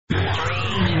This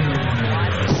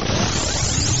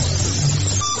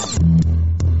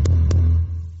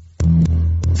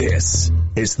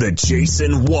is the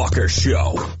Jason Walker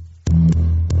Show.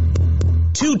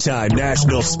 Two-time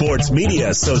National Sports Media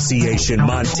Association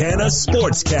Montana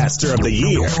Sportscaster of the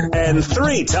Year and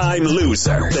three-time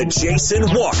loser, the Jason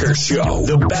Walker Show.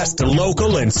 The best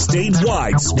local and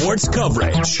statewide sports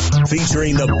coverage,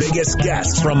 featuring the biggest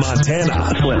guests from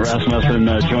Montana. Flint Rasmussen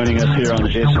joining us here on the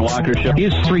Jason Walker Show.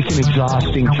 He's freaking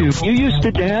exhausting, too. You used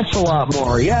to dance a lot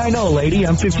more. Yeah, I know, lady.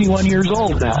 I'm 51 years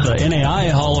old now. The NAI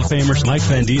Hall of Famer Mike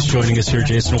Van Diest joining us here,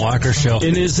 Jason Walker Show.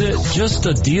 And is it just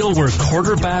a deal where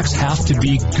quarterbacks have to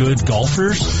be good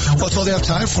golfers? Well, that's all they have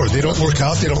time for. They don't work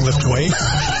out. They don't lift weight.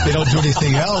 They don't do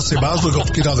anything else. They might as well go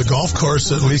get on the golf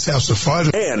course and at least have some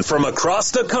fun. And from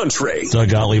across the country, Doug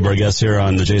Gottlieb, our guest here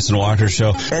on the Jason Walker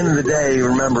Show. End of the day,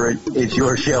 remember, it's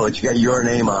your show. It's got your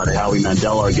name on it. Howie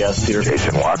Mandel, our guest here.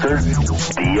 Jason Walker,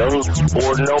 deal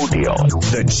or no deal?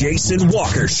 The Jason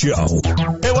Walker Show.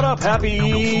 Hey, what up?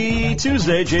 Happy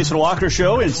Tuesday. Jason Walker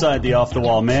Show inside the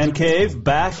Off-the-Wall Mancave.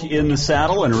 Back in the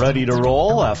saddle and ready to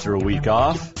roll after a week off.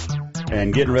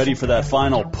 And getting ready for that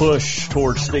final push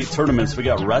towards state tournaments. We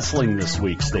got wrestling this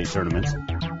week, state tournaments.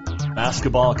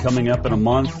 Basketball coming up in a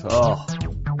month. Oh,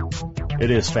 it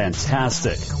is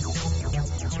fantastic.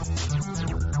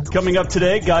 Coming up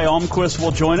today, Guy Almquist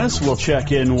will join us. We'll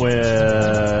check in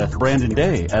with Brandon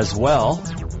Day as well,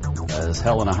 as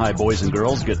Helena High boys and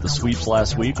girls get the sweeps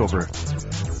last week over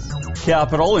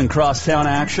Capital in crosstown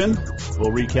action.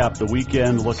 We'll recap the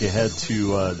weekend, look ahead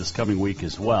to this coming week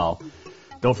as well.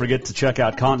 Don't forget to check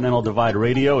out Continental Divide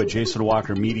Radio at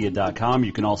jasonwalkermedia.com.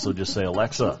 You can also just say,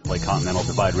 Alexa, play Continental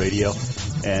Divide Radio.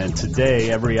 And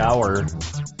today, every hour,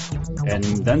 and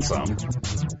then some,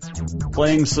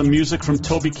 playing some music from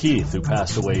Toby Keith, who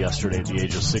passed away yesterday at the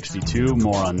age of 62.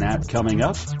 More on that coming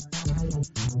up.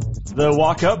 The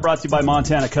Walk Up brought to you by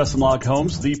Montana Custom Log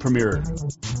Homes, the premier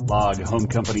log home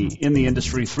company in the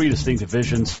industry. 3 distinct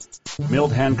divisions,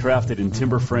 milled, handcrafted, and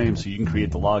timber frame, so you can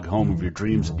create the log home of your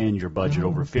dreams and your budget.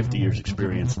 Over 50 years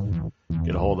experience.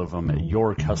 Get a hold of them at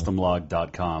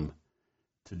yourcustomlog.com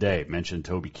today. Mentioned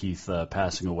Toby Keith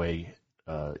passing away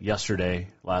yesterday,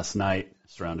 last night,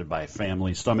 surrounded by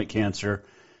family, stomach cancer,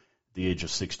 at the age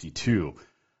of 62.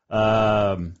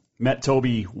 Met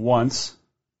Toby once,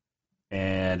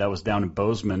 and I was down in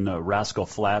Bozeman. Rascal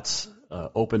Flats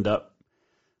opened up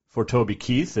for Toby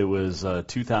Keith. It was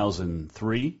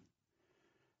 2003.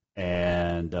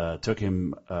 And took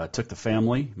the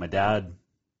family, my dad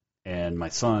and my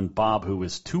son, Bob, who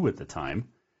was 2 at the time,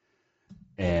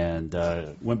 and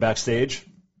went backstage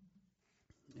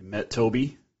and met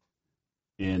Toby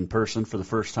in person for the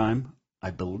first time.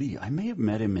 I believe I may have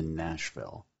met him in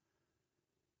Nashville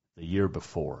the year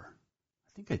before. I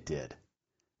think I did.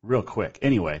 Real quick.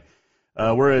 Anyway,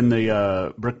 we're in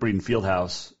the Brick Breeden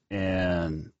Fieldhouse,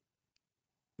 and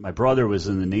my brother was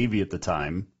in the Navy at the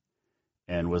time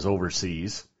and was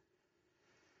overseas.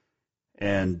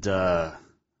 And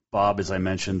Bob, as I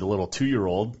mentioned, the little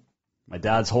 2-year-old, my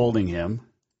dad's holding him,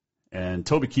 and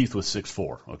Toby Keith was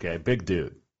 6'4", okay, big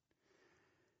dude.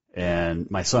 And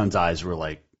my son's eyes were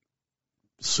like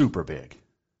super big.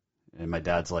 And my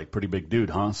dad's like, pretty big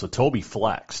dude, huh? So Toby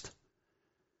flexed.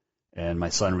 And my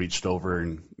son reached over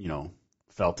and,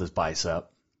 felt his bicep.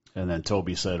 And then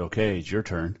Toby said, okay, it's your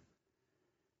turn.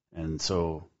 And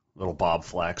so little Bob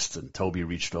flexed, and Toby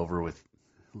reached over with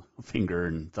finger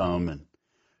and thumb and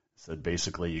said,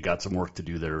 basically, you got some work to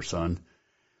do there, son.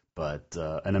 But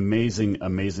an amazing,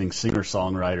 amazing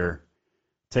singer-songwriter.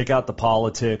 Take out the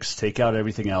politics, take out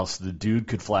everything else. The dude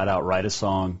could flat out write a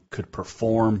song, could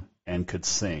perform, and could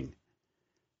sing.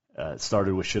 It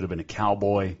started with Should Have Been a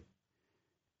Cowboy.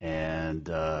 And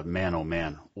man, oh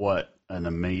man, what an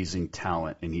amazing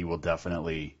talent. And he will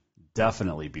definitely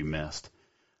be missed.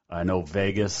 I know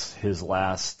Vegas, his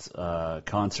last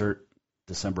concert,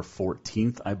 December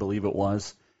 14th, I believe it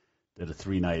was, did a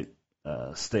 3-night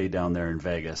stay down there in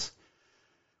Vegas.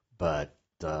 But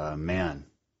man,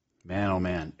 oh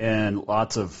man. And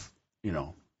lots of,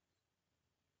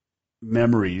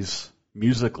 memories,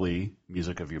 musically,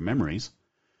 music of your memories,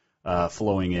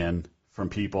 flowing in from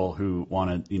people who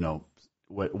want to,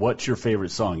 what's your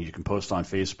favorite song? You can post on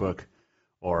Facebook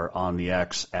or on the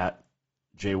X at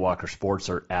Jaywalker Sports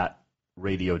or at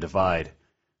Radio Divide.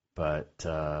 But,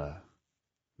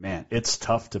 man, it's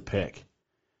tough to pick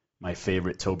my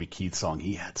favorite Toby Keith song.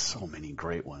 He had so many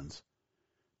great ones.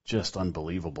 Just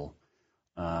unbelievable.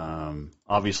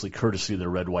 Obviously, courtesy of the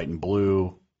Red, White, and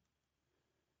Blue,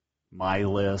 My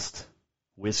List,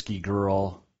 Whiskey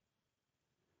Girl,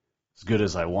 As Good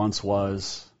As I Once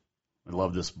Was, I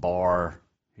Love This Bar,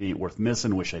 He Ain't Worth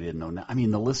Missing, Wish I Didn't Know Now. I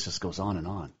mean, the list just goes on and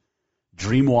on.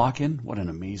 Dream Walkin', what an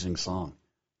amazing song.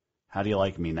 How Do You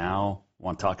Like Me Now?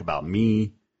 Want to Talk About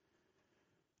Me?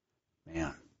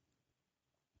 Man.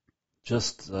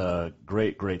 Just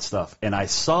great, great stuff. And I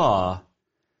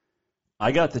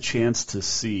got the chance to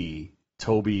see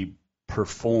Toby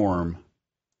perform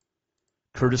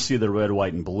Courtesy of the Red,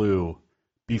 White, and Blue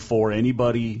before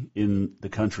anybody in the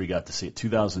country got to see it,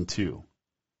 2002.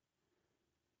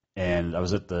 And I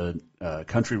was at the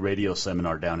country radio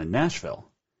seminar down in Nashville,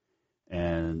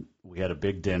 and we had a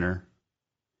big dinner.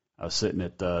 I was sitting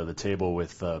at the table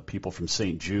with people from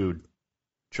St. Jude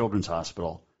Children's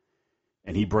Hospital,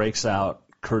 and he breaks out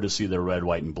Courtesy of the Red,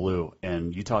 White, and Blue.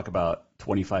 And you talk about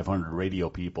 2,500 radio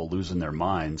people losing their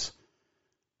minds,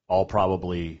 all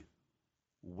probably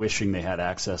wishing they had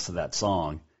access to that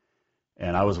song.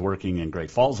 And I was working in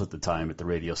Great Falls at the time at the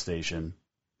radio station,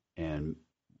 and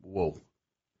whoa,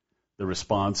 the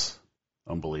response,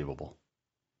 unbelievable.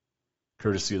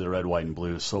 Courtesy of the Red, White, and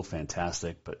Blue, so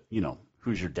fantastic. But, you know,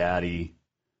 Who's Your Daddy,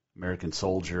 American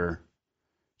Soldier,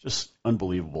 just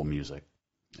unbelievable music.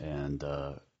 And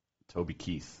Toby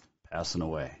Keith passing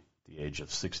away at the age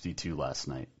of 62 last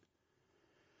night.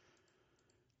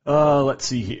 Let's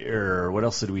see here. What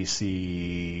else did we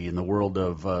see in the world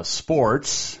of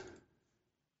sports?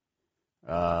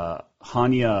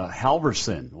 Hanya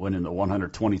Halverson winning the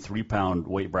 123-pound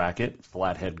weight bracket,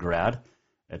 flathead grad,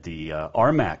 at the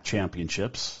RMAC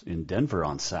Championships in Denver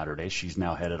on Saturday. She's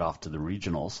now headed off to the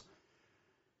regionals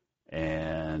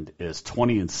and is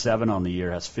 20-7 on the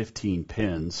year, has 15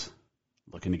 pins,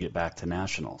 looking to get back to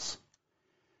nationals.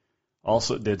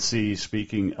 Also did see,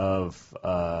 speaking of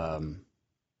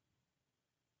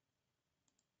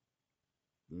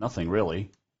nothing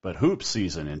really, but hoop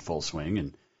season in full swing.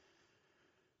 And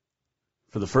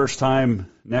for the first time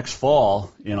next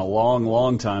fall, in a long,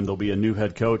 long time, there'll be a new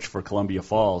head coach for Columbia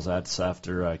Falls. That's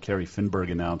after Kerry Finberg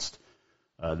announced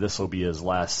this will be his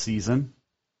last season.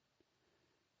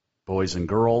 Boys and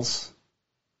girls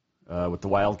with the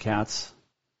Wildcats.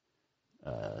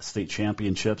 State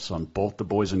championships on both the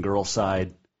boys and girls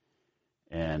side.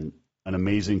 And an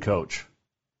amazing coach.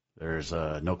 There's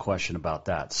no question about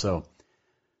that. So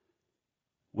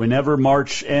whenever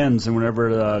March ends and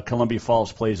whenever Columbia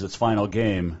Falls plays its final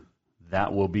game,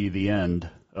 that will be the end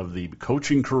of the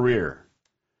coaching career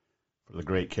for the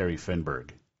great Kerry Finberg.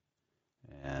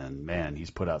 And, man, he's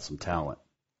put out some talent.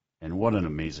 And what an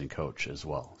amazing coach as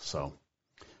well. So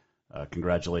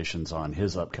congratulations on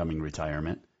his upcoming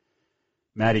retirement.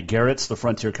 Maddie Garrett's the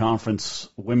Frontier Conference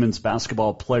Women's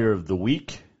Basketball Player of the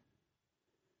Week.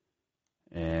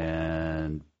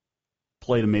 And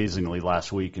played amazingly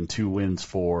last week in 2 wins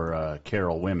for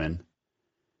Carroll women.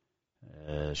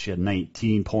 She had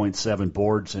 19.7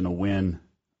 boards in a win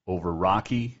over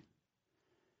Rocky,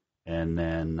 and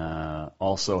then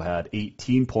also had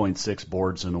 18.6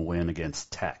 boards in a win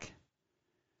against Tech.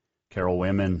 Carroll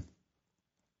women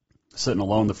sitting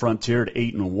alone the Frontier at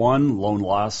 8-1. Lone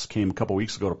loss came a couple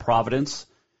weeks ago to Providence.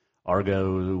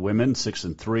 Argo women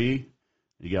 6-3.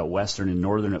 You got Western and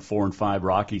Northern at 4-5,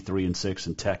 Rocky 3-6,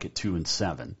 and Tech at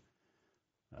 2-7.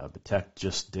 But Tech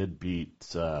just did beat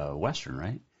Western,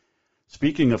 right?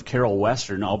 Speaking of Carroll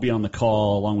Western, I'll be on the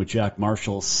call along with Jack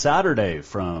Marshall Saturday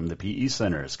from the PE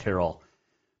Center as Carroll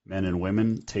men and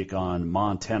women take on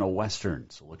Montana Western.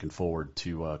 So looking forward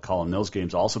to calling those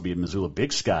games. I'll also be in Missoula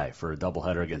Big Sky for a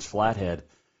doubleheader against Flathead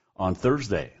on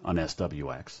Thursday on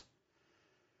SWX.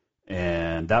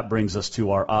 And that brings us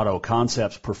to our Auto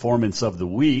Concepts Performance of the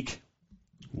Week,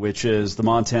 which is the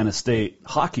Montana State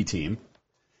hockey team.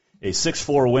 A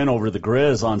 6-4 win over the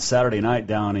Grizz on Saturday night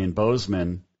down in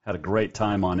Bozeman. Had a great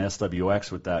time on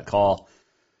SWX with that call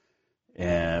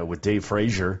with Dave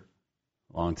Frazier,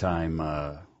 longtime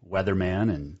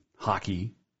weatherman and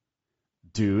hockey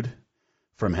dude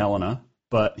from Helena.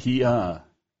 But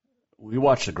we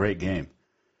watched a great game.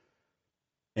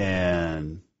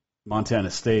 And Montana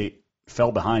State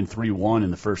fell behind 3-1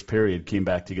 in the first period, came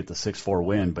back to get the 6-4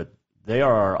 win. But they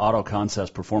are our Auto Concepts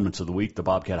Performance of the Week, the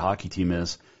Bobcat hockey team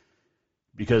is,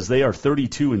 because they are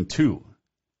 32-2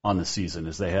 on the season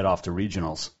as they head off to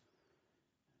regionals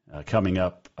coming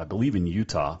up, I believe, in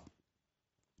Utah.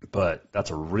 But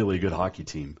that's a really good hockey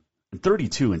team. And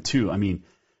 32-2, I mean,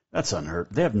 that's unheard.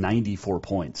 They have 94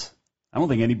 points. I don't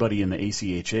think anybody in the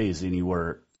ACHA is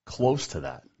anywhere close to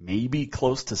that. Maybe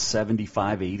close to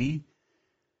 75, 80.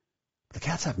 The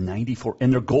Cats have 94,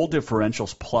 and their goal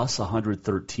differential's plus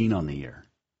 113 on the year.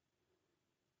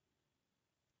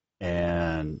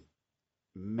 And,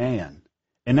 man,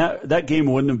 and that game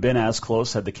wouldn't have been as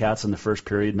close had the Cats in the first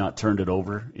period not turned it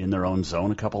over in their own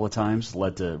zone a couple of times.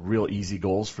 Led to real easy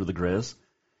goals for the Grizz.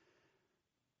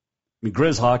 mean,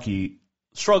 Grizz hockey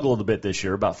struggled a bit this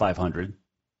year, about 500.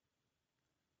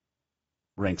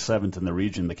 Ranked 7th in the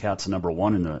region. The Cats number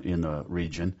 1 in the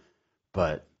region.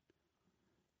 But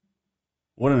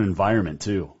what an environment,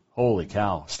 too. Holy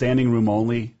cow. Standing room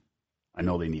only. I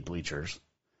know they need bleachers.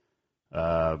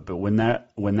 But when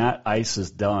that ice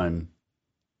is done,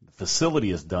 the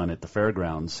facility is done at the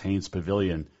fairgrounds, Haynes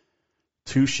Pavilion,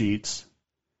 2 sheets,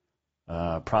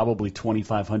 probably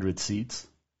 2,500 seats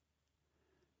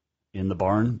in the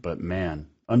barn. But, man,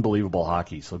 unbelievable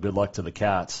hockey. So good luck to the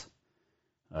Cats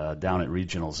down at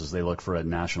regionals as they look for a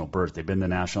national berth. They've been to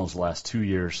nationals the last 2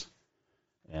 years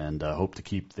and hope to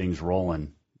keep things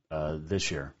rolling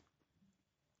this year.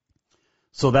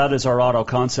 So that is our Auto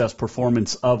Concepts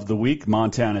Performance of the Week.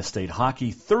 Montana State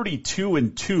Hockey,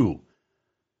 32-2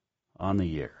 on the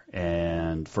year.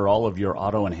 And for all of your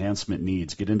auto enhancement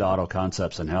needs, get into Auto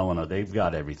Concepts in Helena. They've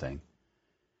got everything.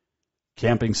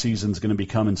 Camping season's going to be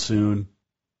coming soon,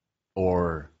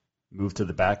 or move to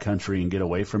the backcountry and get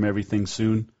away from everything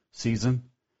season.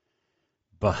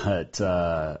 But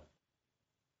the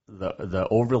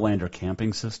Overlander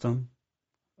camping system,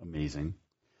 amazing.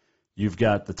 You've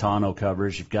got the tonneau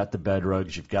covers, you've got the bed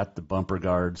rugs, you've got the bumper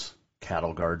guards,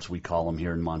 cattle guards we call them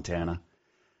here in Montana,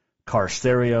 car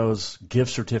stereos,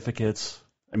 gift certificates.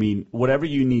 I mean, whatever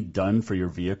you need done for your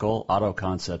vehicle, Auto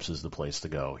Concepts is the place to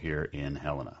go here in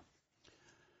Helena.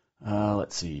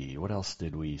 Let's see, what else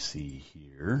did we see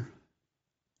here?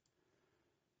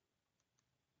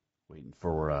 Waiting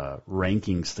for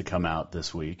rankings to come out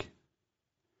this week.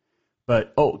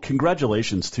 But,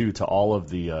 congratulations, too, to all of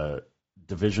the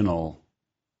divisional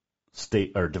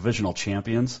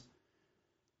champions,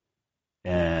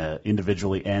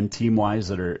 individually and team-wise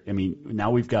that are, I mean,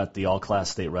 now we've got the all-class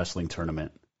state wrestling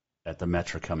tournament at the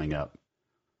Metro coming up.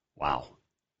 Wow.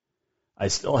 I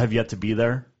still have yet to be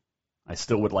there. I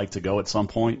still would like to go at some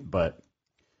point, but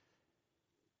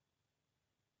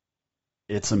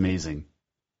it's amazing.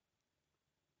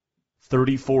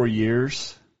 34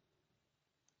 years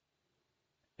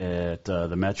at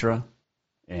the Metro,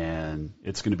 and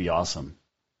it's going to be awesome.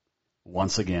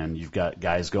 Once again, you've got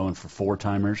guys going for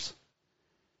 4-timers.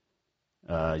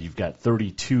 You've got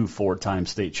 32 4-time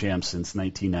state champs since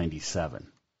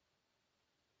 1997.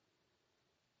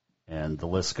 And the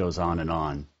list goes on and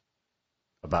on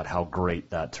about how great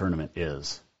that tournament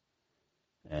is.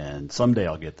 And someday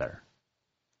I'll get there.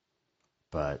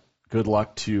 But good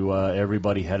luck to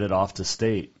everybody headed off to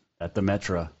state at the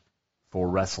Metro for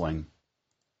wrestling.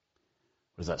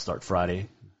 Does that start Friday?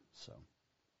 So,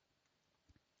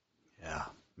 yeah,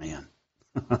 man.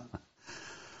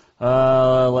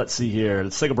 Let's see here.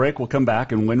 Let's take a break. We'll come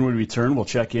back, and when we return, we'll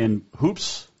check in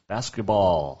hoops,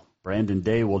 basketball. Brandon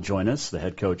Day will join us, the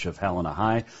head coach of Helena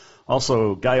High.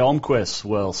 Also, Guy Almquist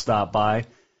will stop by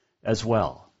as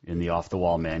well in the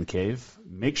Off-the-Wall Mancave.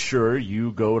 Make sure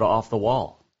you go to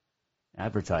Off-the-Wall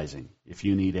Advertising if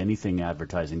you need anything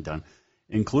advertising done,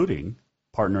 including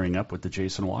partnering up with the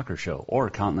Jason Walker Show or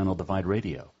Continental Divide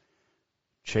Radio.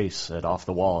 Chase at Off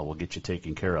the Wall will get you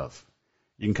taken care of.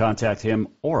 You can contact him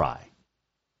or I.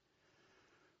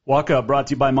 Walk Up brought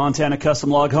to you by Montana Custom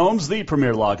Log Homes, the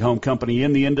premier log home company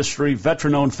in the industry.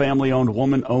 Veteran-owned, family-owned,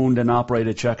 woman-owned, and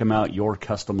operated. Check them out,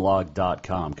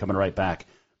 yourcustomlog.com. Coming right back.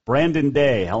 Brandon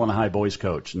Day, Helena High boys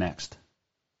coach, next.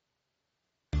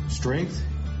 Strength,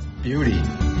 beauty,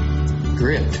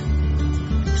 grit,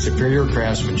 superior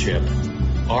craftsmanship.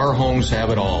 Our homes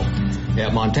have it all.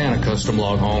 At Montana Custom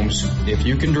Log Homes, if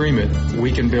you can dream it,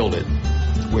 we can build it.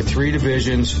 With 3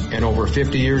 divisions and over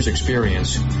 50 years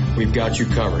experience, we've got you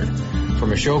covered.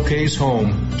 From a showcase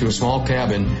home to a small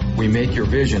cabin, we make your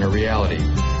vision a reality.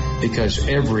 Because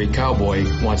every cowboy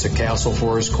wants a castle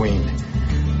for his queen.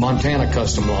 Montana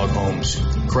Custom Log Homes,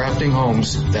 crafting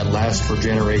homes that last for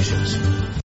generations.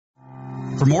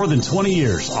 For more than 20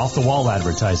 years, Off-the-Wall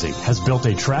Advertising has built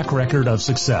a track record of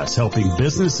success helping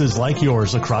businesses like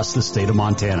yours across the state of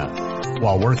Montana.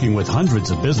 While working with hundreds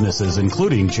of businesses,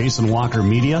 including Jason Walker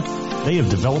Media, they have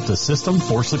developed a system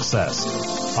for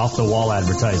success. Off-the-Wall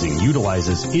Advertising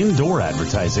utilizes indoor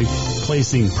advertising,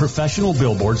 placing professional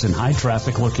billboards in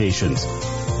high-traffic locations.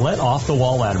 Let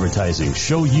Off-the-Wall Advertising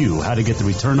show you how to get the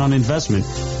return on investment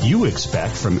you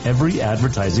expect from every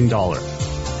advertising dollar.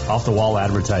 Off-the-Wall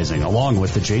Advertising, along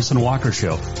with the Jason Walker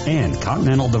Show and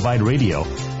Continental Divide Radio,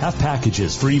 have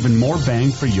packages for even more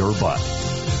bang for your buck.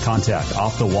 Contact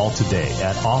Off the Wall today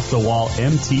at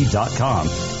offthewallmt.com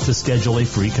to schedule a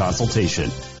free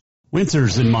consultation.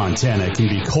 Winters in Montana can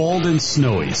be cold and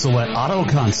snowy, so let Auto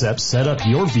Concepts set up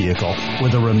your vehicle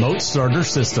with a remote starter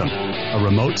system. A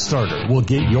remote starter will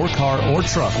get your car or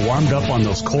truck warmed up on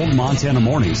those cold Montana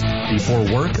mornings before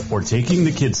work or taking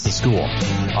the kids to school.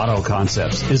 Auto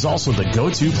Concepts is also the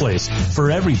go-to place for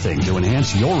everything to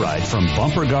enhance your ride, from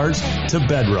bumper guards to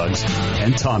bed rugs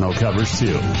and tonneau covers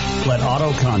too. Let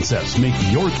Auto Concepts make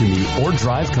your commute or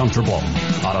drive comfortable.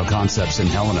 Auto Concepts in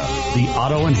Helena, the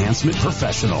auto enhancement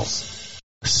professionals.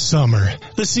 Summer,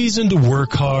 the season to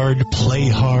work hard, play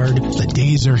hard. The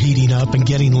days are heating up and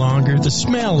getting longer. The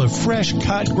smell of fresh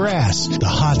cut grass, the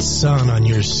hot sun on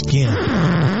your skin.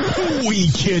 We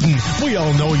kidding. We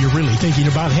all know you're really thinking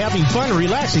about having fun and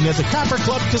relaxing at the Copper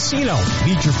Club Casino.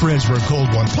 Meet your friends for a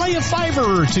cold one. Play a $5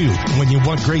 or $2. When you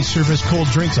want great service, cold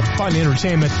drinks, and fun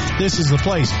entertainment, this is the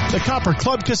place. The Copper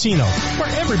Club Casino, where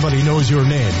everybody knows your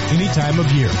name any time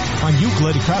of year. On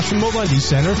Euclid, across from Mobility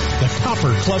Center, the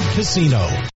Copper Club Casino.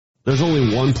 There's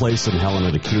only one place in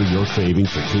Helena to cure your craving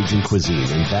for Cajun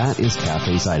cuisine, and that is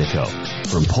Cafe Zydeco.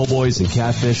 From po' boys and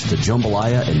catfish to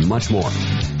jambalaya and much more,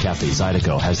 Cafe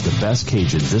Zydeco has the best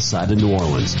Cajun this side of New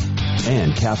Orleans.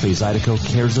 And Cafe Zydeco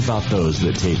cares about those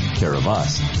that take care of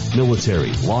us.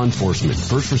 Military, law enforcement,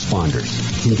 first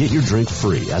responders can get your drink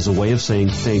free as a way of saying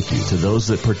thank you to those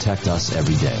that protect us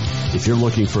every day. If you're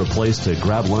looking for a place to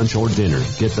grab lunch or dinner,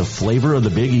 get the flavor of the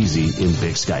Big Easy in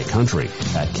Big Sky Country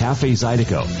at Cafe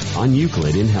Zydeco on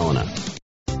Euclid in Helena.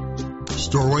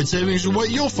 Store-wide savings are what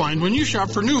you'll find when you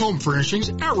shop for new home furnishings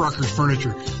at Rucker's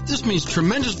Furniture. This means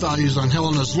tremendous values on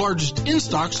Helena's largest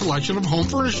in-stock selection of home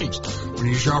furnishings. When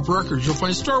you shop Rucker's, you'll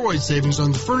find store-wide savings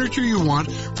on the furniture you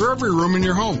want for every room in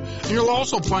your home. And you'll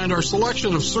also find our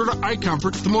selection of Serta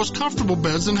iComfort, the most comfortable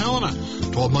beds in Helena.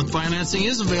 12-month financing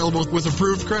is available with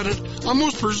approved credit on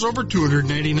most purchases over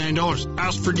 $289.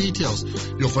 Ask for details.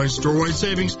 You'll find store-wide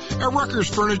savings at Rucker's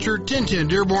Furniture, 1010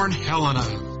 Dearborn, Helena.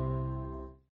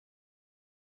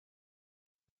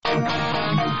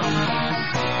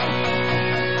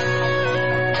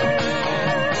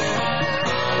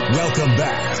 Welcome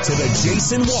back to the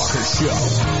Jason Walker Show.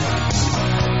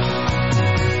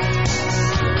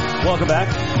 Welcome back.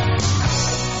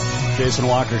 Jason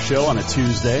Walker Show on a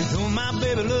Tuesday.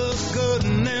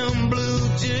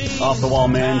 Off-the-Wall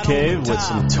Mancave with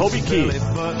some Toby Keith.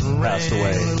 Passed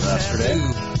away yesterday.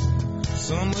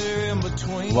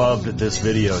 Loved this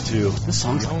video, too. This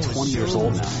song's like 20 years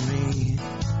old now.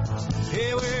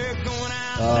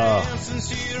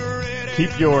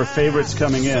 Keep your favorites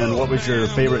coming in. What was your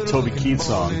favorite Toby Keith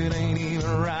song? You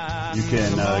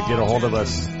can get a hold of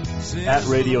us at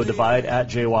Radio Divide, at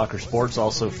Jay Walker Sports,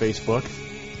 also Facebook.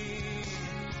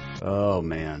 Oh,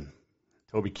 man.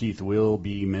 Toby Keith will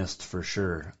be missed for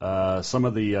sure. Some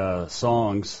of the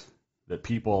songs that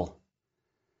people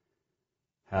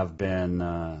have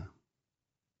been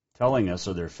telling us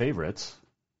are their favorites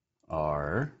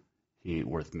are He Ain't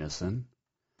Worth Missing.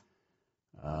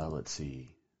 Let's see.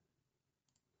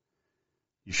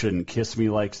 You Shouldn't Kiss Me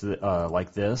Like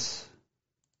This.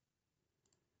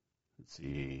 Let's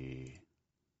see.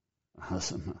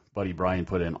 Buddy Brian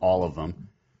put in all of them.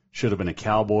 Should Have Been a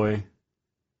Cowboy.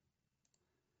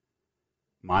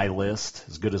 My List,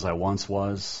 As Good As I Once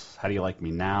Was. How Do You Like Me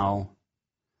Now?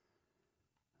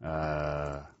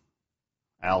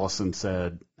 Allison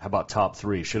said, how about top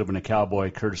three? Should Have Been a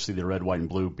Cowboy, Courtesy the Red, White, and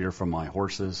Blue, Beer From My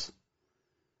Horses.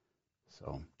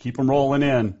 So keep them rolling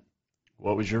in.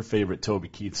 What was your favorite Toby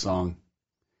Keith song?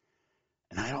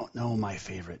 And I don't know my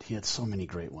favorite. He had so many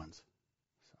great ones.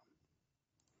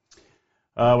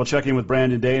 We'll check in with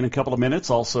Brandon Day in a couple of minutes.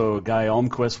 Also, Guy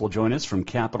Almquist will join us from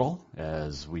Capital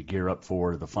as we gear up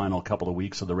for the final couple of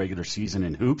weeks of the regular season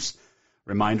in hoops.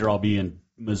 Reminder, I'll be in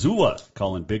Missoula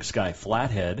calling Big Sky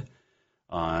Flathead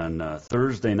on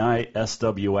Thursday night,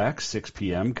 SWX, 6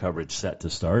 p.m. Coverage set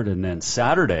to start. And then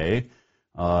Saturday,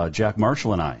 Jack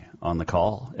Marshall and I on the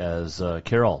call as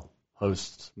Carol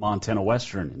hosts Montana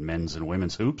Western in men's and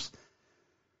women's hoops.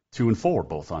 2 and 4,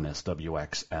 both on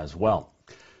SWX as well.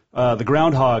 The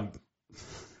groundhog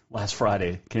last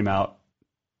Friday came out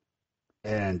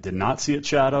and did not see its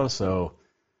shadow, so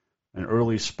an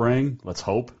early spring, let's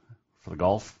hope, for the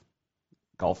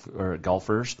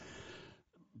golfers.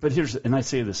 But and I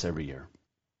say this every year,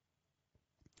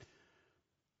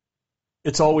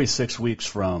 it's always 6 weeks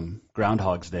from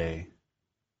Groundhog's Day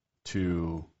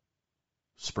to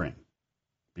spring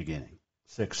beginning,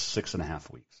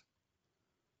 6.5 weeks.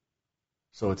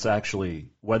 So it's actually,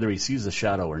 whether he sees the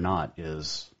shadow or not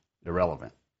is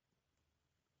irrelevant.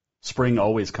 Spring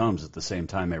always comes at the same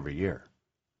time every year,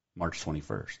 March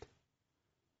 21st.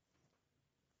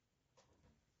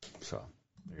 So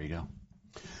there you go.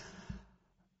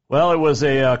 Well, it was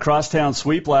a crosstown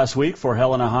sweep last week for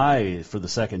Helena High for the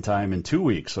second time in 2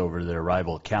 weeks over their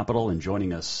rival Capital. And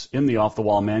joining us in the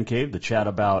Off-the-Wall Mancave to chat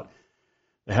about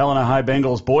the Helena High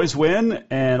Bengals boys win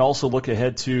and also look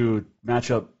ahead to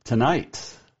matchup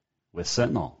tonight with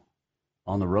Sentinel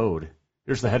on the road.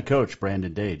 Here's the head coach,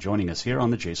 Brandon Day, joining us here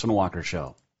on the Jason Walker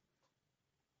Show.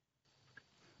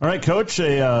 All right, Coach,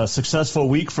 a successful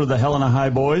week for the Helena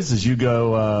High boys as you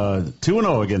go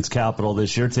 2-0 against Capital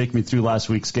this year. Take me through last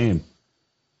week's game.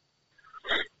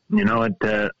 You know, it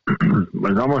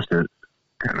was almost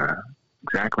kind of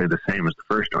exactly the same as the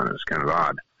first one. It was kind of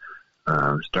odd.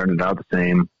 Started out the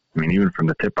same. I mean, even from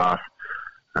the tip-off,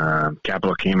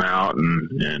 Capital came out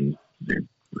and they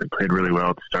played really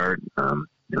well at the start.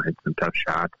 Hit some tough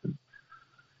shots. And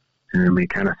then we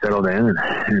kind of settled in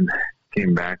and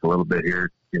came back a little bit here,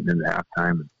 getting into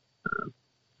halftime.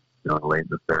 Late in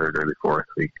the third, early fourth,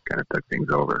 we kind of took things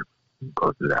over and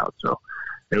closed it out. So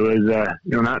it was,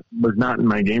 not in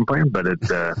my game plan, but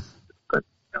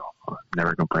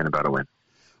never complain about a win.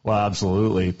 Well,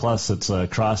 absolutely. Plus, it's a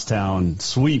crosstown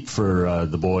sweep for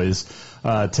the boys.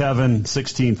 Tevin,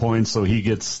 16 points, so he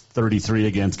gets 33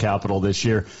 against Capital this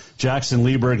year. Jackson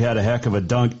Lieberg had a heck of a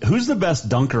dunk. Who's the best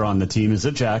dunker on the team? Is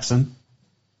it Jackson?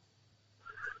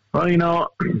 Well,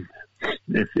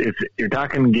 if you're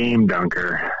talking game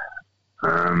dunker,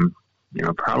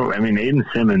 probably. I mean, Aiden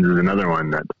Simmons is another one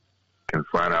that can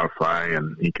flat out fly,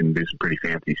 and he can do some pretty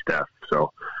fancy stuff.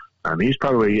 So, Aiden's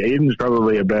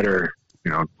probably a better,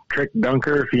 trick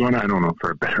dunker, if you want to. I don't know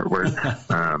for a better word,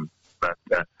 but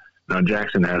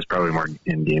Jackson has probably more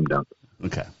in-game dunks.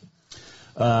 Okay.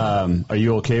 Are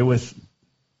you okay with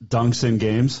dunks in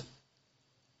games?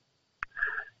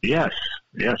 Yes,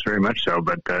 very much so.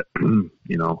 But in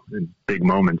big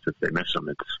moments, if they miss them,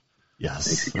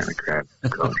 makes you kind of crab.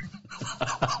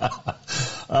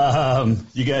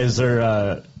 You guys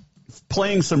are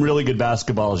playing some really good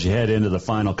basketball as you head into the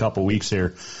final couple weeks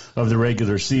here of the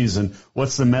regular season.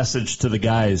 What's the message to the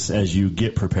guys as you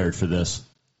get prepared for this?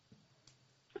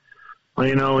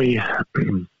 Well, we,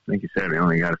 like you said, we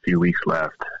only got a few weeks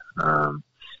left, and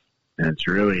it's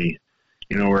really.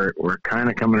 We're kind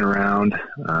of coming around,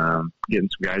 getting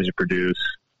some guys to produce,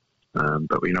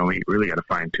 but we really got to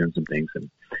fine tune some things. And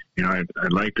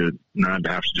I'd like to not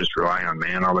have to just rely on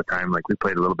man all the time. Like we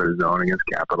played a little bit of zone against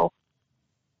Capital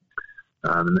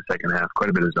in the second half, quite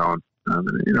a bit of zone,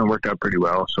 and it worked out pretty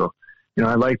well. So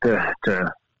I'd like to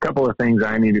a couple of things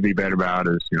I need to be better about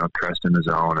is trust in the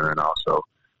zone, and then also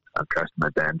trust in my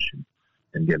bench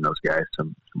and getting those guys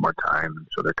some more time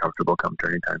so they're comfortable come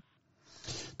turning time.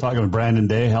 Talking with Brandon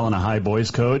Day, Helena High boys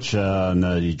coach on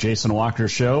the Jason Walker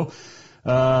Show.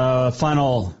 Not the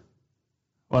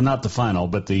final,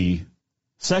 but the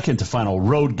second to final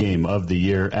road game of the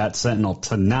year at Sentinel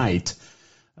tonight.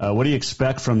 What do you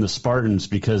expect from the Spartans?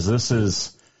 Because this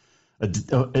is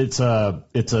it's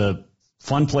a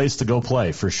fun place to go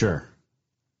play for sure.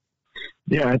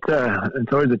 Yeah, it's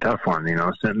always a tough one.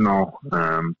 Sentinel.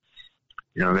 They're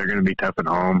going to be tough at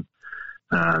home.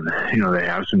 They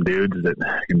have some dudes that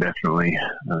can definitely,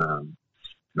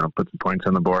 put some points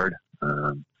on the board.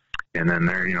 And then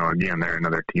they're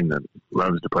another team that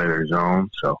loves to play their zone.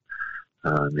 So,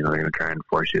 they're going to try and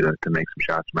force you to make some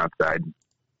shots from outside.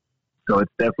 So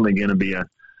it's definitely going to be a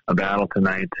battle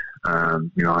tonight.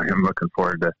 I'm looking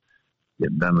forward to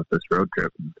getting done with this road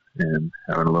trip and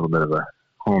having a little bit of a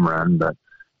home run. But,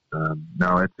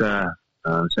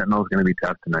 Sentinel's going to be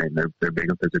tough tonight. They're big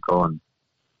and physical and,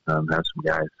 have some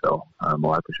guys, so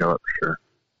we'll have to show up for sure.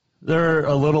 They're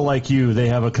a little like you. They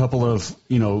have a couple of,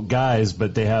 guys,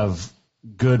 but they have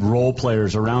good role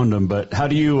players around them. But how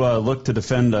do you look to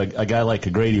defend a guy like a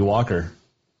Grady Walker?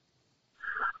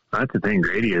 That's the thing.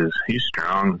 Grady he's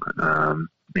strong. And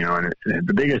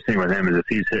the biggest thing with him is if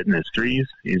he's hitting his threes,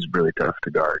 he's really tough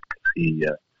to guard because he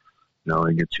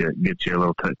gets you a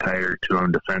little tighter to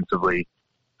him defensively.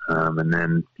 And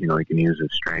then, he can use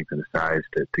his strength and his size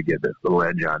to get this little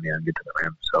edge on you and get to the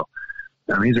rim. So,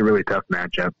 he's a really tough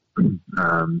matchup,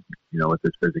 with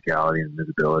his physicality and his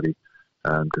ability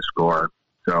to score.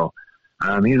 So,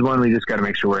 he's one we just got to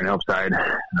make sure we're in help side,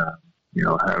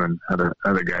 having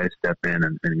other guys step in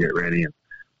and get ready and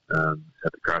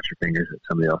have to cross your fingers that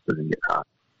somebody else doesn't get hot.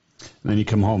 And then you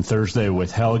come home Thursday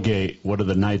with Hellgate. What do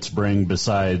the Knights bring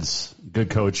besides good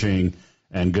coaching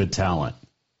and good talent?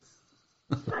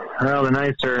 Well, the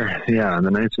Knights are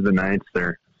the Knights.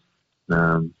 They're,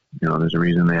 there's a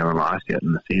reason they haven't lost yet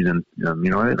in the season.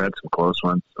 They've had some close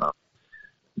ones,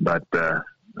 but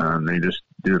they just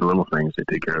do the little things. They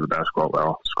take care of the basketball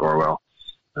well, score well,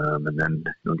 and then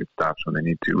get stops when they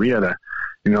need to. We had a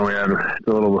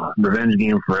little revenge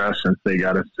game for us since they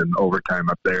got us in overtime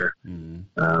up there.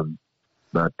 Mm-hmm.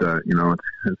 But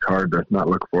it's hard to not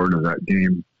look forward to that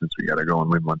game since we got to go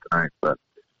and win one tonight. But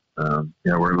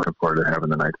we're looking forward to having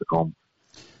the Knights at home.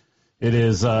 It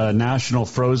is National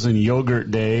Frozen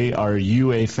Yogurt Day. Are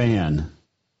you a fan?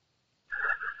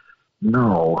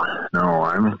 No,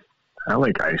 I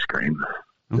like ice cream.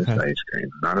 Okay. Just ice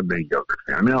cream. Not a big yogurt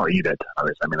fan. I mean, I'll eat it.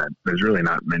 Obviously. There's really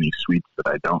not many sweets that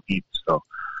I don't eat, so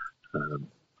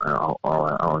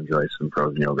I'll enjoy some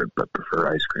frozen yogurt, but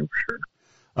prefer ice cream for sure.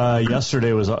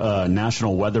 Yesterday was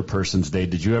National Weather Person's Day.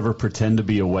 Did you ever pretend to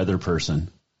be a weather person?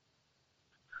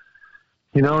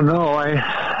 No.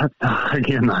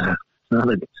 Not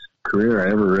a career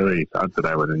I ever really thought that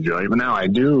I would enjoy. But now I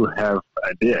did when I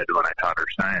taught her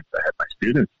science. I had my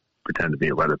students pretend to be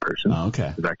a weather person. Oh,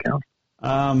 okay. Does that count?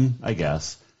 I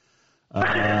guess.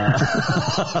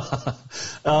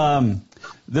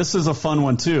 This is a fun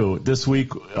one too. This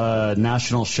week,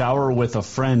 National Shower with a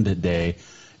Friend Day.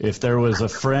 If there was a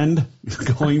friend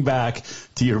going back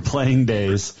to your playing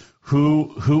days,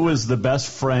 who was the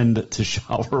best friend to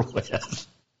shower with?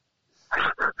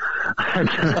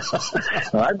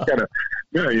 I've got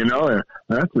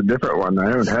that's a different one. I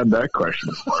haven't had that question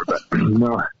before, but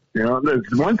there's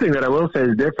one thing that I will say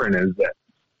is different is that,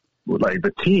 like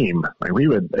the team,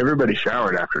 everybody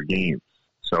showered after games.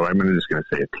 So I'm just going to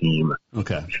say a team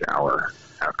shower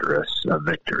after a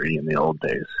victory in the old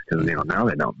days, because now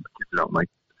they don't like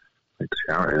to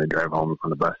shower. They drive home on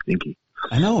the bus stinky.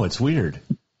 I know, it's weird,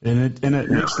 and it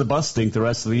makes the bus stink the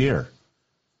rest of the year.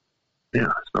 Yeah,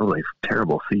 it smells like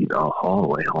terrible feet all the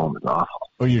way home. It's awful.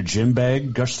 Or your gym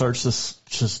bag starts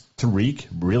to reek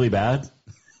really bad.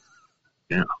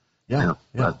 Yeah.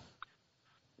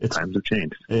 Times have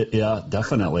changed. Yeah,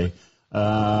 definitely.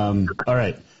 All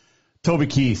right. Toby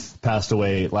Keith passed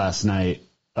away last night.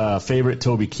 Favorite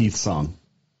Toby Keith song?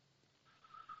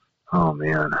 Oh,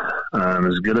 man.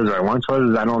 As Good As I Once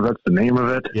Was. I don't know if that's the name of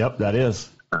it. Yep, that is.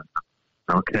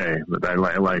 Okay, but I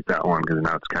like that one because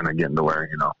now it's kind of getting to where,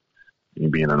 you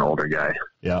being an older guy.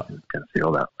 Yeah. You kind of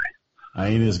feel that way. I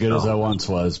ain't as good as I once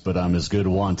was, but I'm as good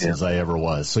once as I ever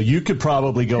was. So you could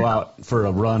probably go out for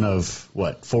a run of,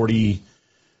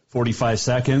 45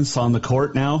 seconds on the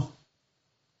court now?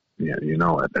 Yeah, you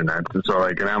know it. And that's so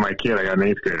now my kid, I got an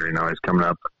 8th grader, he's coming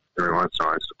up every once in a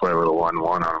while to play a little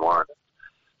one-on-one.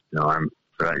 I'm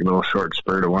for that little short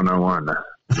spurt of one-on-one,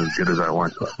 as good as I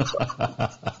once was.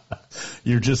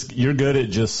 You're good at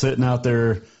just sitting out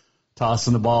there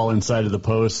tossing the ball inside of the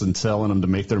post and telling them to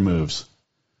make their moves.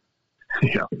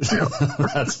 Yeah.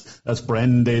 That's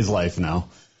Brandon Day's life now.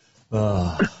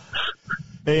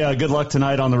 Hey, good luck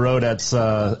tonight on the road at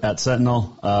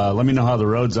Sentinel. Let me know how the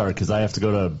roads are, because I have to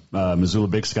go to Missoula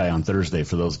Big Sky on Thursday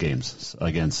for those games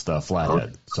against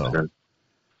Flathead. So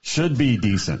should be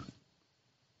decent.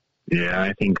 Yeah,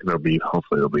 I think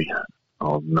hopefully they'll be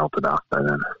all melted off by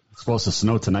then. It's supposed to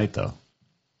snow tonight, though.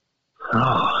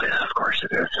 Oh, yeah, of course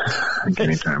it is.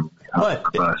 Anytime.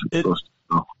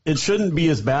 It shouldn't be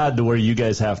as bad to where you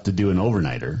guys have to do an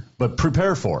overnighter, but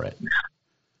prepare for it.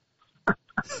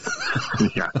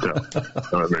 Yeah, so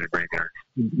everybody bring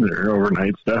their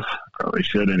overnight stuff. Probably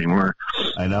should anymore.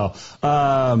 I know.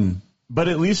 But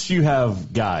at least you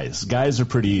have guys. Guys are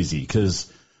pretty easy,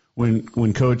 because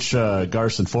when Coach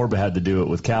Garson Forba had to do it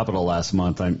with Capital last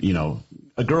month,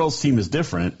 a girls' team is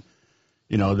different.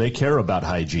 They care about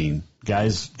hygiene.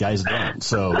 Guys don't.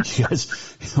 So you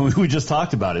guys, we just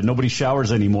talked about it. Nobody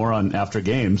showers anymore after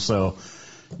games. So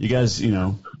you guys, you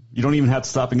don't even have to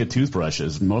stop and get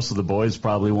toothbrushes. Most of the boys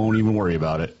probably won't even worry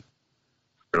about it.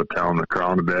 Go tell them to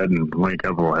crawl into bed and wake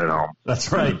up and we'll head home.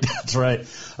 That's right. That's right.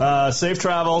 Safe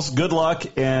travels. Good luck,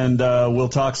 and we'll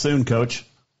talk soon, Coach.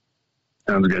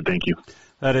 Sounds good. Thank you.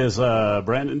 That is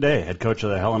Brandon Day, head coach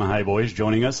of the Helena High boys,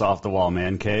 joining us off the Wall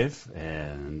Mancave.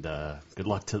 And good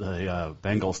luck to the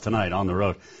Bengals tonight on the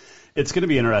road. It's going to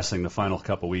be interesting the final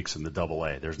couple weeks in the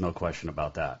AA. There's no question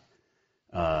about that.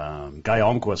 Guy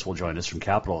Almquist will join us from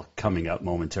Capital coming up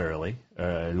momentarily in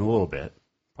a little bit,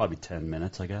 probably 10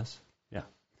 minutes, I guess. Yeah.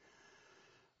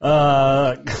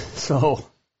 So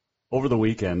over the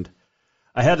weekend,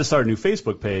 I had to start a new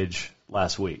Facebook page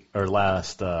around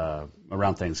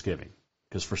Thanksgiving,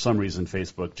 because for some reason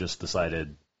Facebook just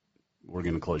decided we're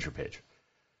going to close your page.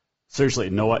 Seriously,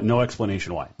 no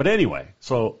explanation why. But anyway,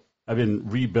 so I've been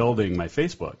rebuilding my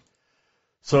Facebook.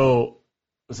 So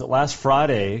was it last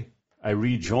Friday? I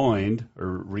rejoined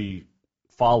or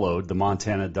followed the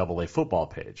Montana AA football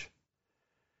page.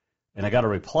 And I got a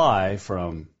reply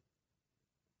from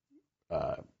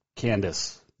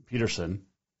Candace Peterson.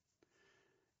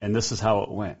 And this is how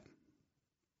it went.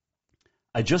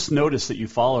 I just noticed that you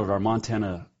followed our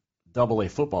Montana AA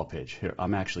football page. Here,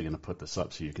 I'm actually going to put this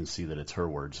up so you can see that it's her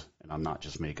words, and I'm not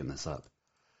just making this up.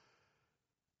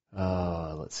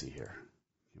 Let's see here.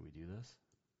 Can we do this?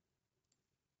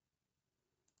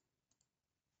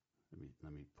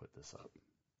 Let me put this up.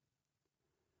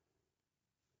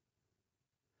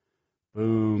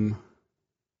 Boom.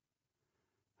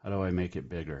 How do I make it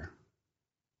bigger?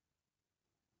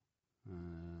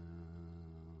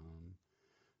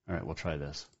 All right, we'll try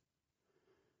this.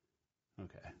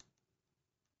 Okay.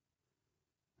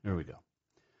 There we go.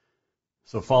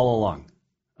 So follow along.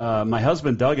 My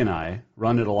husband Doug and I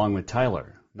run it along with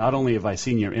Tyler. Not only have I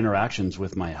seen your interactions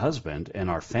with my husband and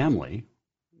our family,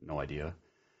 no idea,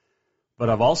 but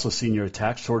I've also seen your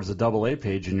attacks towards the AA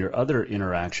page and your other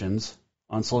interactions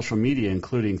on social media,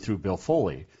 including through Bill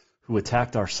Foley, who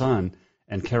attacked our son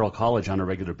and Carroll College on a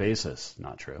regular basis.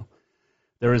 Not true.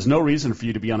 There is no reason for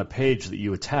you to be on a page that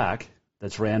you attack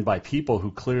that's ran by people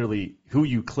who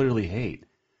you clearly hate.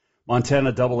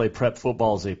 Montana AA prep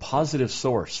football is a positive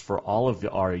source for all of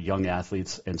our young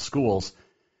athletes and schools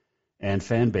and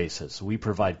fan bases. We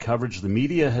provide coverage the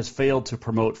media has failed to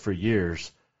promote for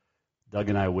years. Doug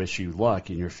and I wish you luck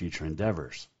in your future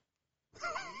endeavors.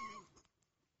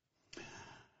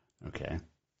 Okay.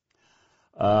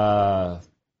 So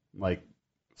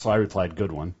I replied,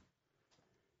 good one.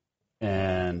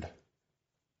 And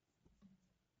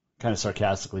kind of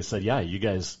sarcastically said, yeah, you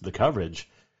guys, the coverage,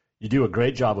 you do a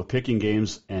great job of picking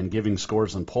games and giving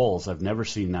scores and polls. I've never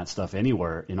seen that stuff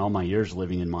anywhere in all my years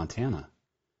living in Montana.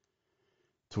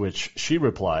 To which she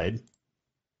replied,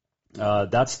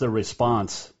 that's the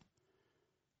response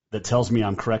that tells me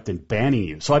I'm correct in banning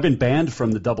you. So I've been banned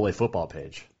from the AA football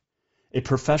page. A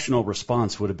professional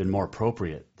response would have been more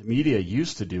appropriate. The media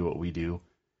used to do what we do.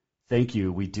 Thank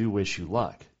you. We do wish you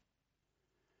luck.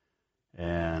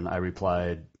 And I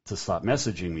replied to stop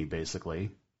messaging me,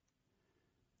 basically.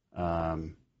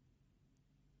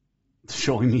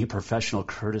 Showing me professional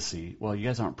courtesy. Well, you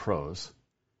guys aren't pros.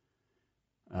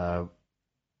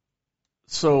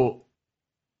 So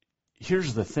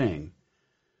here's the thing.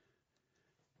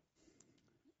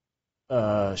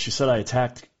 She said I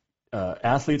attacked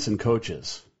athletes and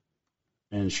coaches.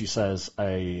 And she says,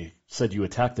 I said you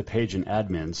attacked the page and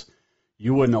admins.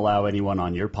 You wouldn't allow anyone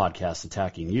on your podcast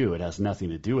attacking you. It has nothing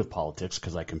to do with politics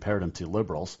because I compared them to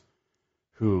liberals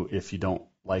who, if you don't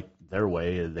like their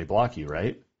way, they block you,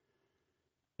 right?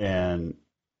 And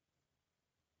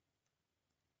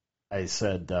I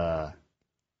said,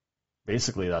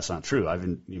 basically, that's not true.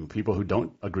 People who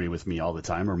don't agree with me all the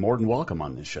time are more than welcome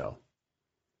on this show.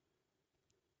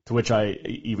 To which I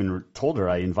even told her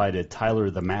I invited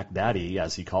Tyler the Mac Daddy,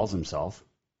 as he calls himself.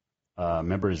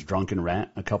 Remember his drunken rant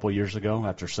a couple years ago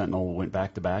after Sentinel went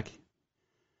back-to-back?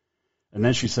 And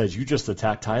then she says, you just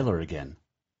attacked Tyler again.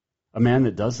 A man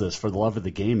that does this for the love of the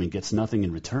game and gets nothing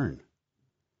in return.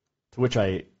 To which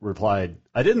I replied,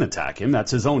 I didn't attack him.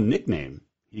 That's his own nickname.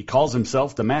 He calls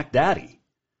himself the Mac Daddy.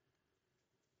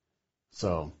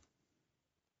 So,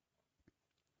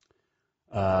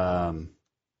 yeah.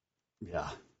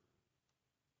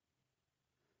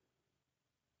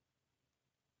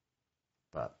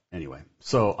 But anyway,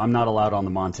 so I'm not allowed on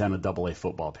the Montana AA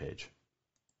football page.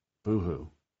 Boo-hoo.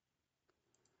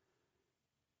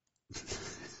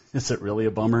 Is it really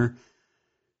a bummer?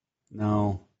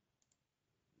 No,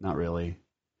 not really.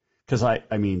 Because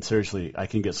I mean, seriously, I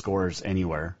can get scores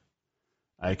anywhere.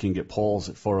 I can get polls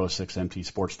at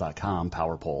 406mtsports.com,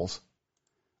 power polls.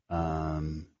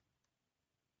 I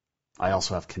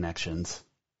also have connections.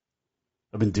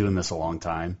 I've been doing this a long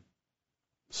time.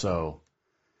 So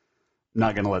I'm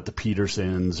not going to let the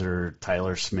Petersons or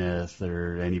Tyler Smith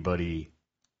or anybody...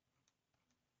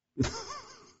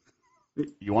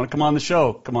 You want to come on the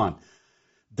show? Come on.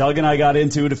 Doug and I got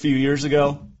into it a few years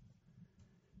ago,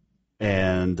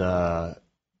 and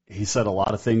he said a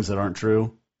lot of things that aren't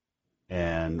true,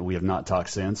 and we have not talked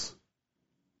since.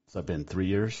 It's been 3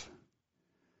 years.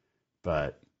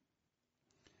 But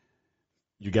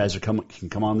you guys can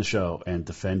come on the show and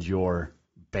defend your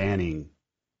banning.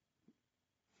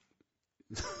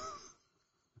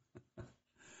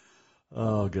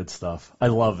 Oh, good stuff. I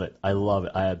love it. I love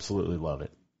it. I absolutely love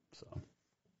it. So,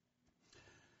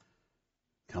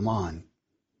 come on,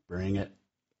 bring it.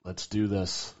 Let's do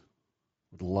this.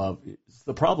 Would love.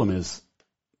 The problem is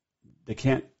they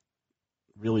can't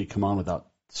really come on without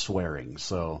swearing.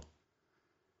 So,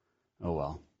 oh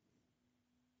well.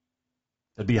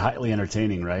 It'd be highly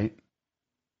entertaining, right?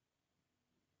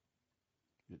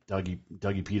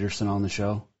 Dougie Peterson on the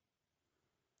show.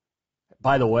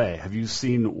 By the way, have you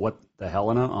seen what the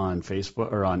Helena on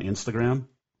Facebook or on Instagram?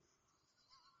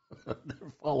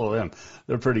 Follow them.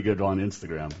 They're pretty good on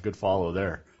Instagram. Good follow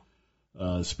there.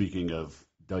 Speaking of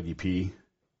Dougie P.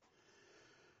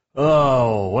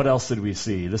 Oh, what else did we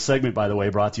see? This segment, by the way,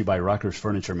 brought to you by Ruckers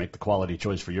Furniture. Make the quality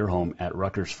choice for your home at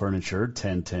Ruckers Furniture,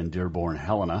 1010 Dearborn,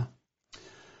 Helena.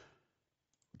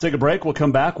 Take a break. We'll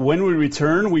come back. When we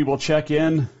return, we will check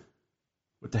in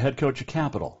with the head coach of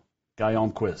Capital, Guy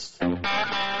Almquist.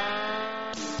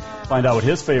 Find out what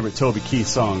his favorite Toby Keith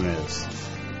song is.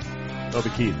 Toby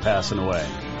Keith passing away.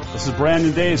 This is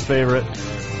Brandon Day's favorite.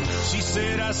 She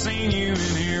said, I seen you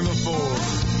in here before.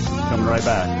 Coming right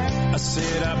back. I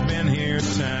said, I've been here a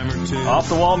time or two.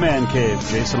 Off-the-Wall Mancave,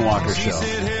 Jason Walker She Show.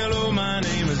 said, hello, my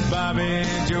name is Bobby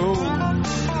Joe.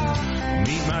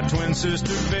 Meet my twin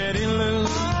sister, Betty Lou.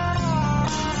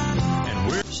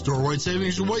 Store-wide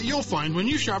savings are what you'll find when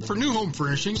you shop for new home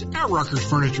furnishings at Ruckers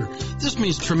Furniture. This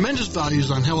means tremendous values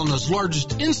on Helena's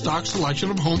largest in-stock selection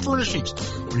of home furnishings.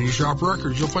 When you shop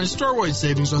Ruckers, you'll find store-wide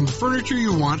savings on the furniture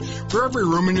you want for every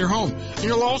room in your home. And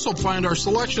you'll also find our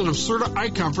selection of Serta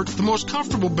iComfort, the most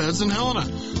comfortable beds in Helena.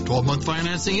 12-month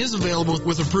financing is available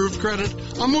with approved credit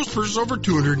on most purchases over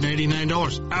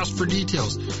 $289. Ask for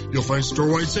details. You'll find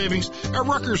store-wide savings at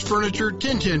Ruckers Furniture,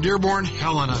 1010 Dearborn,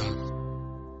 Helena.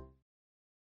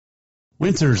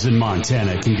 Winters in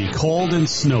Montana can be cold and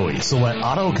snowy, so let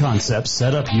Auto Concepts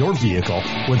set up your vehicle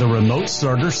with a remote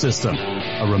starter system.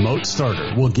 A remote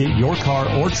starter will get your car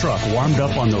or truck warmed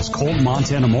up on those cold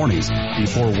Montana mornings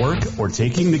before work or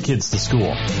taking the kids to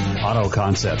school. Auto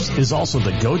Concepts is also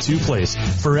the go-to place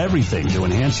for everything to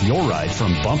enhance your ride,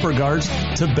 from bumper guards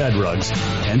to bed rugs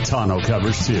and tonneau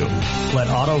covers too. Let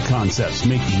Auto Concepts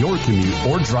make your commute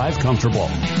or drive comfortable.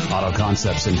 Auto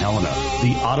Concepts in Helena,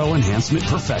 the auto enhancement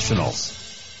professionals.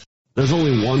 There's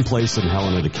only one place in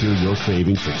Helena to cure your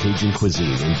craving for Cajun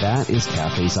cuisine, and that is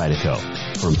Cafe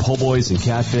Zydeco. From po' boys and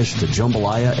catfish to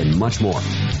jambalaya and much more,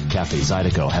 Cafe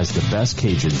Zydeco has the best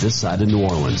Cajun this side of New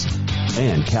Orleans.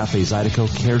 And Cafe Zydeco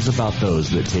cares about those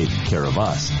that take care of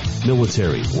us.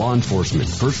 Military, law enforcement,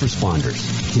 first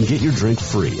responders can get your drink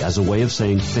free as a way of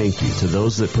saying thank you to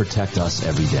those that protect us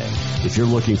every day. If you're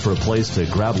looking for a place to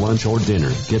grab lunch or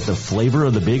dinner, get the flavor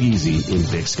of the Big Easy in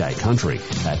Big Sky Country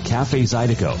at Cafe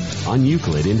Zydeco on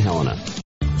Euclid in Helena.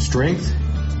 Strength,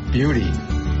 beauty,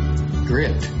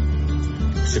 grit,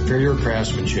 superior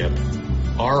craftsmanship.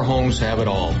 Our homes have it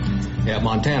all. At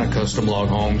Montana Custom Log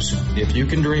Homes, if you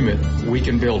can dream it, we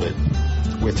can build it.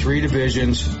 With 3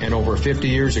 divisions and over 50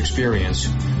 years experience,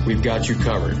 we've got you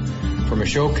covered. From a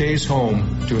showcase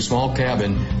home to a small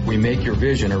cabin, we make your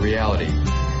vision a reality.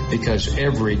 Because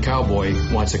every cowboy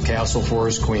wants a castle for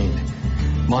his queen.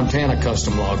 Montana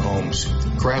Custom Log Homes,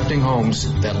 crafting homes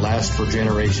that last for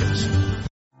generations.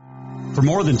 For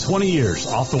more than 20 years,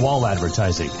 Off-the-Wall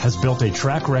Advertising has built a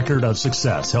track record of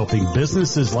success helping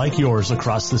businesses like yours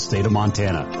across the state of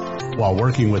Montana. While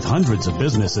working with hundreds of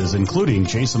businesses, including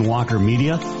Jason Walker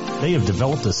Media, they have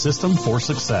developed a system for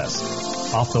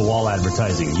success. Off-the-Wall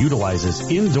Advertising utilizes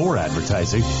indoor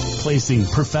advertising, placing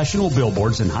professional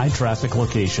billboards in high-traffic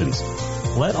locations.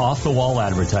 Let Off-the-Wall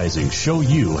Advertising show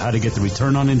you how to get the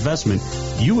return on investment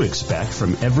you expect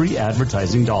from every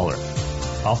advertising dollar.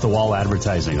 Off-the-Wall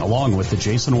Advertising, along with the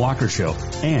Jason Walker Show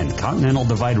and Continental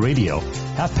Divide Radio,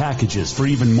 have packages for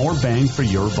even more bang for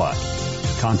your buck.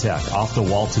 Contact Off the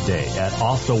Wall today at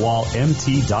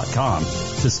offthewallmt.com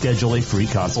to schedule a free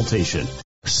consultation.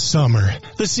 Summer,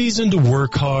 the season to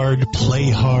work hard, play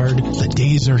hard. The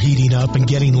days are heating up and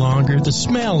getting longer. The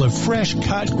smell of fresh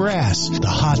cut grass, the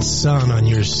hot sun on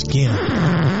your skin.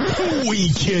 Who we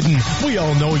kidding? We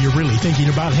all know you're really thinking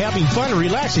about having fun and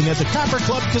relaxing at the Copper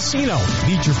Club Casino.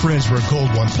 Meet your friends for a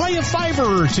cold one. Play a $5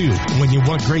 or $2. When you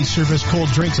want great service, cold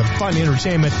drinks, and fun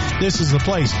entertainment, this is the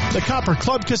place. The Copper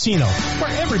Club Casino,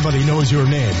 where everybody knows your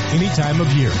name any time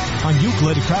of year. On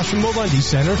Euclid, across from the Lundy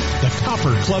Center, the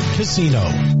Copper Club Casino.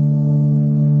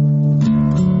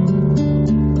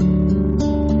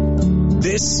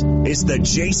 This is the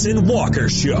Jason Walker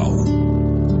Show.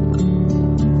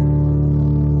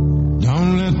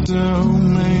 Don't let the old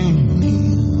man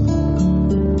in.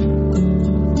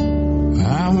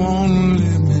 I want to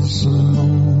live this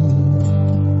alone.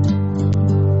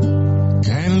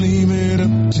 Can't leave it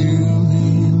up to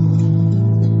him.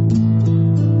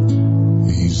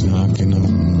 He's knocking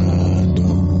on my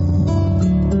door.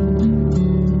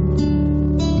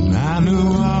 And I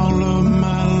knew all of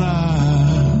my life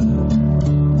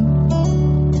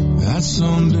that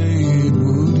someday it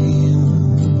would end.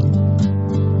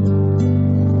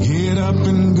 Get up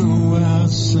and go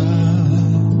outside.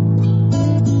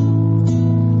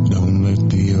 Don't let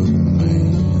the old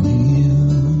man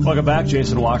in. Welcome back,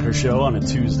 Jason Walker Show on a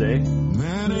Tuesday.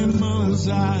 as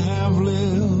I have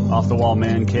lived. Off-the-Wall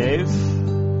Mancave.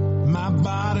 My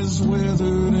body's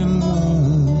withered and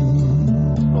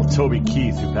worn. Well, Toby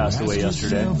Keith, who passed away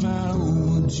yesterday.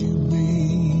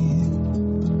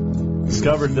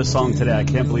 Discovered this song today. I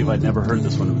can't believe I'd never heard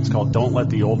this one. It's called Don't Let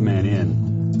the Old Man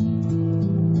In.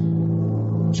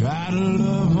 Try to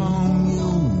love on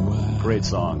you. Great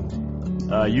song.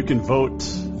 You can vote,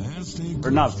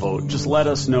 or not vote, just let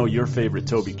us know your favorite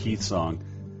Toby Keith song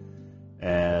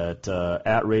at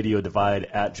Radio Divide,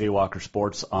 at Jaywalker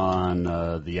Sports on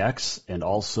the X, and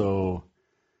also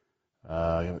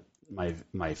my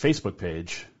Facebook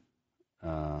page,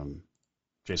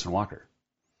 Jason Walker.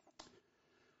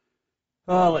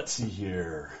 Let's see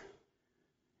here.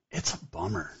 It's a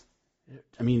bummer.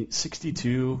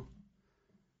 62.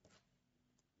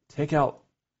 Take out,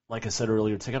 like I said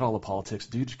earlier, take out all the politics.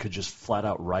 Dude could just flat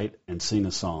out write and sing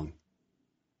a song.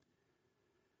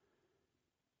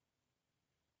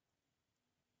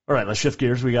 All right, let's shift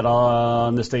gears. We got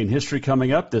On This Day in History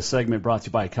coming up. This segment brought to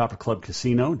you by Copper Club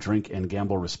Casino. Drink and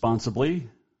gamble responsibly.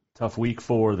 Tough week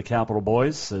for the Capital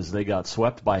Boys as they got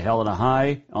swept by Helena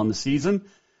High on the season.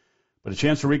 But a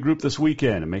chance to regroup this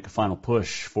weekend and make a final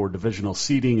push for divisional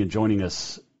seeding. And joining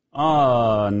us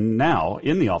now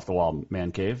in the Off-the-Wall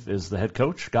Mancave is the head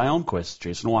coach, Guy Almquist,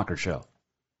 Jason Walker Show.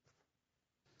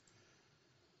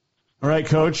 All right,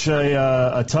 Coach,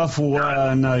 a tough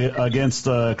one against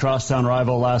a crosstown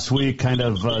rival last week. Kind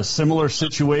of a similar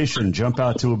situation. Jump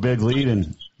out to a big lead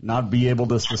and not be able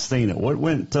to sustain it. What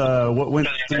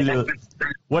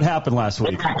happened last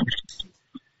week?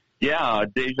 Yeah,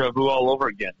 deja vu all over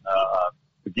again.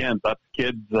 Again, thought the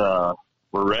kids were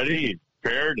ready,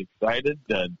 prepared, excited,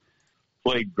 and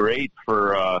played great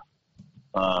for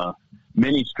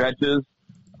many stretches,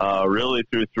 really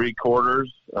through three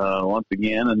quarters once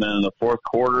again. And then in the fourth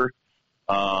quarter,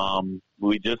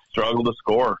 we just struggled to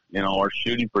score. Our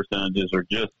shooting percentages are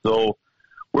just so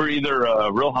 – we're either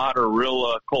real hot or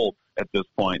real cold at this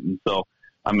point. And so,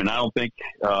 I don't think,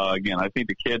 again, I think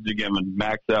the kids are giving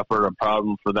max effort. I'm proud of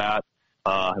them for that.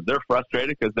 They're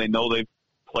frustrated because they know they've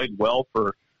played well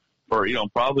for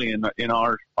probably in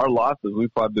our losses, we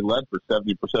probably led for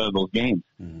 70% of those games.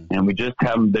 Mm-hmm. And we just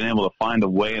haven't been able to find a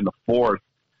way in the fourth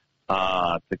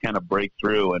to kind of break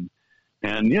through.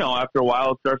 And after a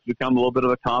while, it starts to become a little bit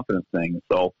of a confidence thing.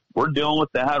 So we're dealing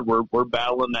with that. We're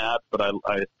battling that, but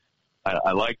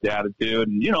I like the attitude.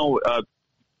 And,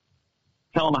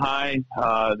 Helena High,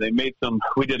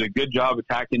 we did a good job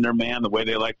attacking their man the way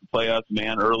they like to play us,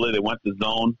 man, early. They went to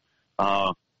zone,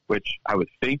 which I would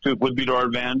think would be to our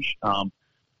advantage.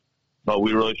 But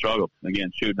we really struggled,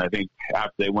 again, shooting. I think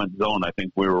after they went zone, I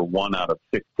think we were 1 out of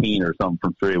 16 or something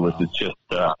from three, which is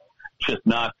just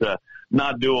not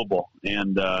doable.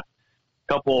 And a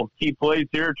couple key plays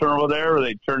here, turnover there, where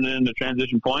they turn it into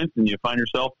transition points, and you find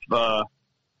yourself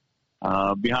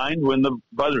behind when the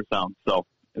buzzer sounds. So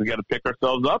we got to pick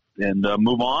ourselves up and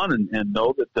move on and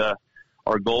know that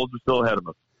our goals are still ahead of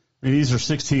us. These are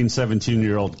 16,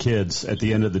 17-year-old kids at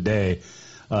the end of the day.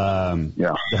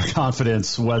 Their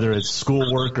confidence, whether it's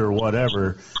schoolwork or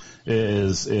whatever,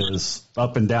 is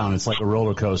up and down. It's like a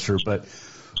roller coaster. But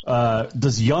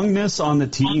does youngness on the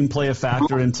team play a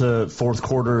factor into fourth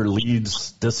quarter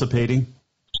leads dissipating?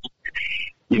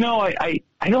 I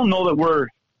don't know that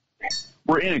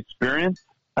we're inexperienced.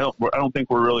 I don't think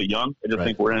we're really young. I just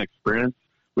think we're inexperienced.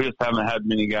 We just haven't had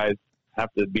many guys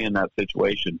have to be in that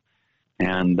situation.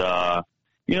 And, I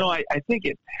think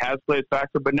it has played a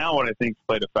factor, but now what I think's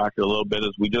played a factor a little bit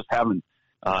is we just haven't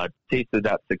tasted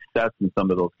that success in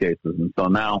some of those cases. And so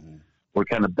now we're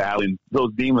kind of battling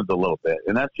those demons a little bit.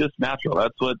 And that's just natural.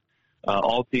 That's what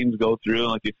all teams go through.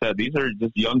 And like you said, these are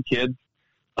just young kids.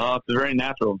 It's very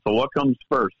natural. So what comes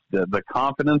first, the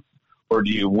confidence, or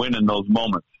do you win in those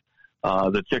moments?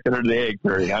 The chicken or the egg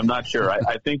theory. I'm not sure.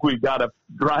 I think we've got to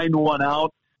grind one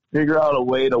out, figure out a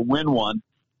way to win one,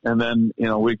 and then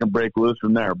we can break loose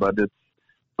from there. But it's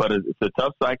a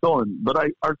tough cycle.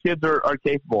 But our kids are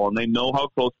capable, and they know how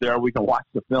close they are. We can watch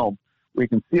the film. We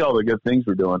can see all the good things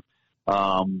we're doing.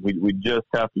 We just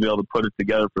have to be able to put it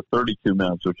together for 32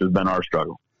 minutes, which has been our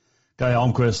struggle. Guy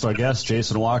Almquist, our guest,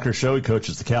 Jason Walker Show. He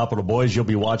coaches the Capital Boys. You'll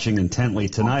be watching intently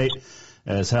tonight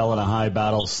as Helena High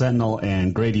battles Sentinel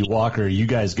and Grady Walker. You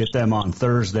guys get them on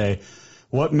Thursday.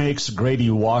 What makes Grady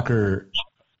Walker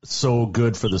so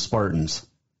good for the Spartans?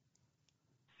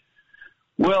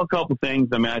 Well, a couple things.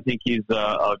 I think he's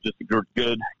just a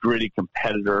good, gritty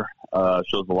competitor.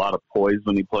 Shows a lot of poise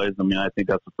when he plays. I think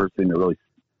that's the first thing that really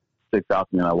sticks out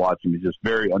to me when I watch him. He's just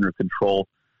very under control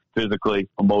physically,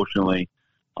 emotionally,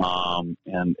 and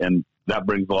that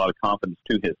brings a lot of confidence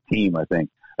to his team, I think.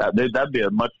 that'd be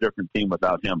a much different team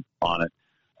without him on it.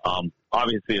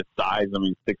 Obviously his size,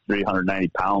 6'3", 190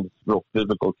 pounds, real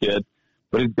physical kid,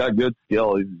 but he's got good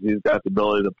skill. He's got the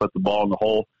ability to put the ball in the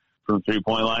hole from the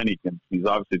 3-point line. He's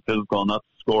obviously physical enough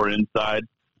to score inside.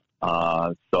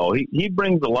 So he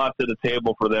brings a lot to the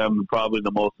table for them, and probably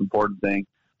the most important thing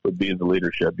would be the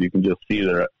leadership. You can just see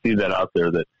that out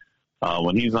there, that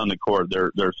when he's on the court,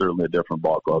 they're certainly a different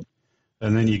ball club.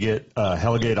 And then you get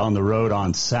Hellgate on the road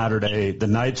on Saturday. The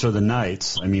Knights are the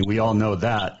Knights. We all know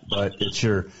that, but it's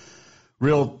your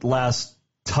real last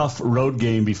tough road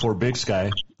game before Big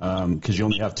Sky, because you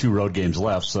only have 2 road games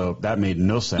left, so that made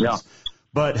no sense. Yeah.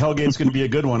 But Hellgate's going to be a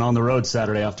good one on the road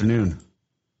Saturday afternoon.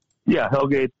 Yeah,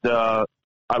 Hellgate,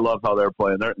 I love how they're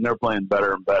playing. They're playing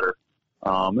better and better.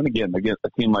 And again, against a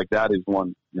team like that, he's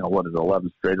won,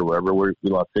 11 straight or whatever. We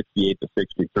lost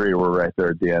 68-63. We're right there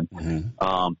at the end.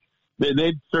 Mm-hmm.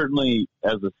 They've certainly,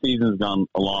 as the season's gone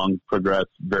along, progressed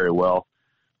very well.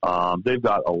 They've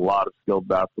got a lot of skilled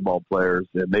basketball players,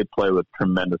 and they play with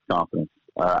tremendous confidence.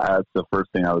 That's the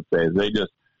first thing I would say. Is they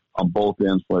just, on both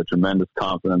ends, play with tremendous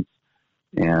confidence,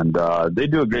 and they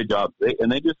do a great job.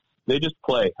 They just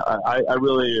play. I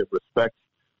really respect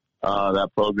that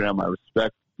program. I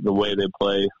respect the way they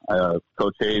play.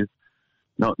 Coach Hayes,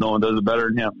 no one does it better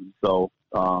than him. So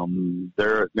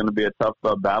they're going to be a tough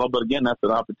battle. But, again, that's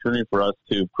an opportunity for us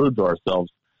to prove to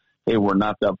ourselves, hey, we're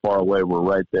not that far away. We're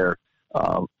right there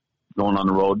going on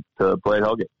the road to play at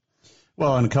Hellgate.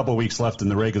 Well, and a couple of weeks left in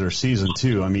the regular season,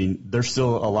 too. There's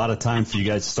still a lot of time for you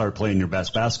guys to start playing your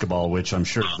best basketball, which I'm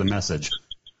sure is the message.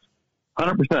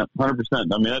 100%.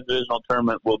 That divisional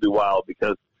tournament will be wild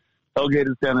because Hellgate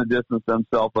is kind of distanced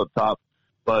themselves up top,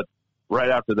 but right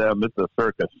after them, it's a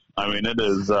circus. It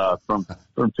is from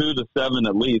 2 to 7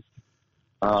 at least.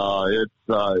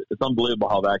 It's unbelievable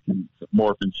how that can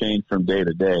morph and change from day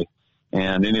to day,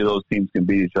 and any of those teams can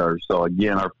beat each other. So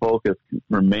again, our focus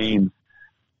remains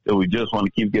that we just want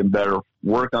to keep getting better,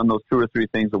 work on those 2 or 3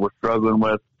 things that we're struggling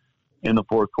with in the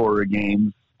fourth quarter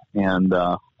games, and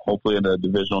hopefully in a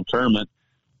divisional tournament,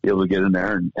 be able to get in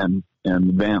there and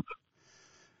advance.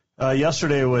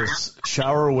 Yesterday was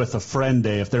Shower with a Friend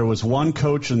Day. If there was one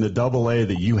coach in the AA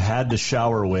that you had to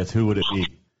shower with, who would it be?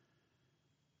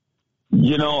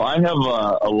 I have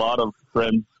a lot of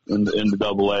friends in the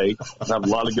AA. I have a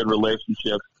lot of good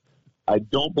relationships. I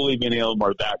don't believe any of them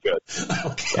are that good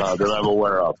that I'm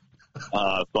aware of.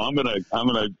 So I'm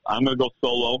gonna go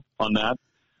solo on that.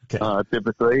 Okay.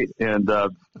 Typically, and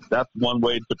that's one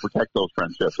way to protect those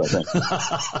friendships, I think.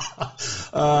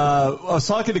 I was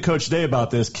talking to Coach Day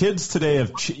about this. Kids today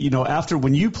have, after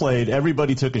when you played,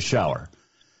 everybody took a shower.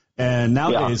 And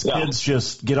nowadays, kids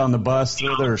just get on the bus,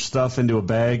 throw their stuff into a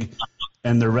bag,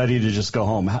 and they're ready to just go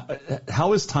home.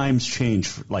 How has times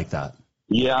changed like that?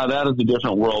 Yeah, that is a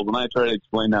different world. When I try to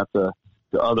explain that to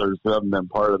others who haven't been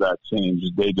part of that change,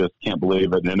 they just can't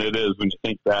believe it. And it is, when you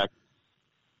think back,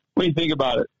 when you think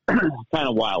about it, kind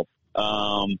of wild.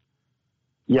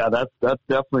 That's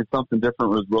definitely something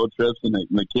different with road trips and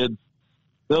the kids.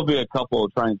 There'll be a couple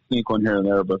try and sneak one here and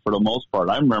there, but for the most part,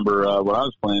 I remember when I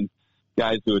was playing,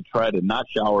 guys who would try to not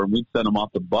shower, and we'd send them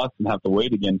off the bus and have to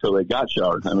wait again until they got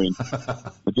showered.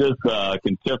 It's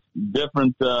just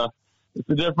different. It's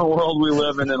a different world we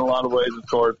live in a lot of ways, of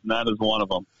course, and that is one of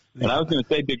them. And I was going to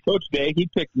say, did Coach Day, he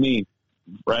picked me,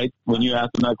 right? When you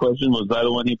asked him that question, was I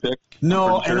the one he picked?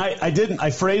 No, sure. And I didn't.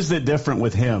 I phrased it different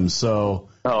with him, so.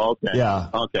 Oh, okay. Yeah.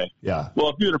 Okay. Yeah.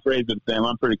 Well, if you would have phrased it the same,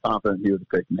 I'm pretty confident he would have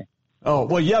picked me. Oh,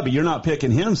 well, yeah, but you're not picking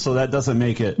him, so that doesn't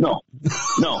make it. No,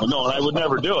 and I would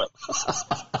never do it.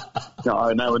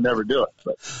 And I would never do it.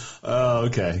 But. Oh,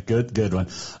 okay. Good one.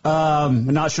 I'm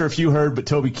not sure if you heard, but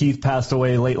Toby Keith passed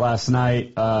away late last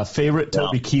night. Favorite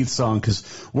Toby Keith song?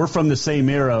 Because we're from the same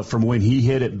era from when he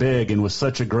hit it big and was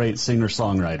such a great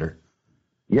singer-songwriter.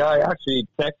 Yeah, I actually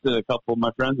texted a couple of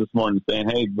my friends this morning saying,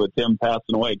 hey, with him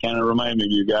passing away, kind of remind me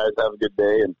of you guys. Have a good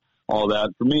day and all that.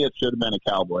 For me, it should have been a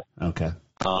Cowboy. Okay.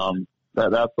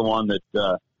 That's the one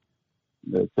that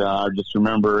I just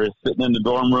remember sitting in the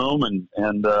dorm room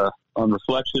and on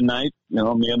reflection night, me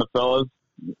and the fellas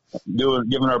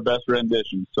giving our best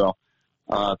rendition. So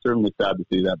certainly sad to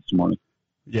see that this morning.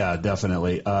 Yeah,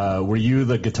 definitely. Were you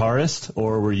the guitarist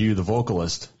or were you the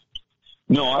vocalist?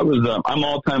 No, I was. I'm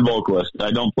all-time vocalist.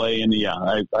 I don't play any.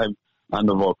 I'm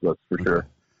the vocalist for sure.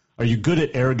 Are you good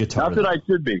at air guitar? Not that I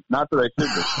should be, but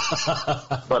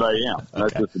I am.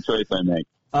 That's just the choice I make.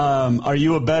 Are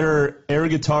you a better air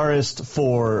guitarist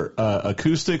for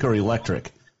acoustic or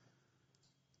electric?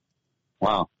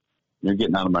 Wow, you're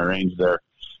getting out of my range there.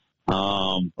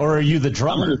 Or are you the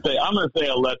drummer? I'm gonna say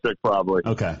electric, probably.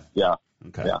 Okay. Yeah.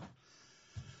 Okay. Yeah.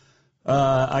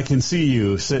 I can see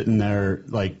you sitting there,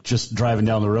 like just driving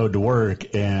down the road to work,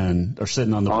 or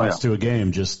sitting on the bus to a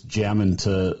game, just jamming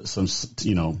to some,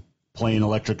 playing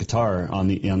electric guitar on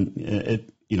the.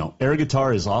 Air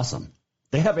guitar is awesome.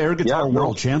 They have air guitar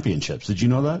world championships. Did you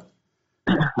know that?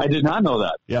 I did not know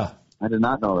that. Yeah, I did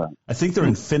not know that. I think they're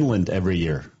in Finland every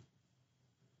year.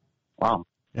 Wow.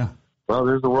 Yeah. Well,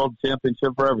 there's a world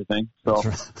championship for everything, so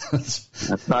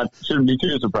shouldn't be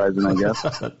too surprising, I guess.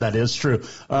 That is true.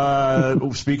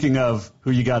 Speaking of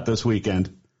who you got this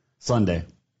weekend, Sunday.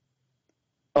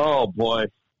 Oh boy,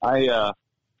 I'm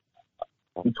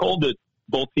told that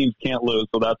both teams can't lose,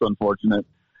 so that's unfortunate.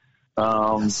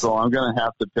 So I'm going to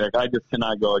have to pick. I just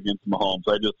cannot go against Mahomes.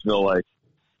 I just feel like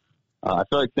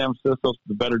San Francisco's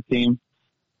the better team,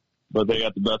 but they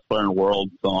got the best player in the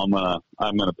world, so I'm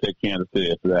gonna pick Kansas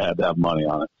City if I had to have money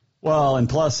on it. Well, and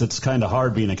plus it's kind of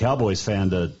hard being a Cowboys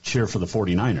fan to cheer for the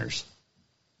 49ers.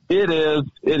 It is.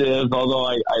 Although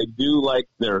I do like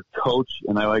their coach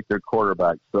and I like their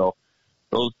quarterback, so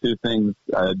those two things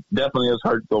definitely is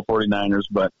hard to go 49ers.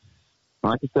 But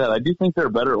like I said, I do think they're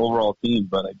a better overall team.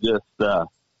 But I just,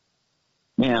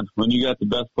 when you got the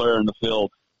best player in the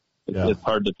field, it's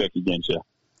hard to pick against you.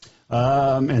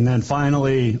 And then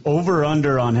finally,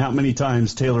 over/under on how many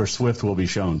times Taylor Swift will be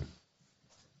shown.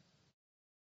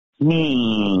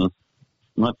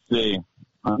 Let's see.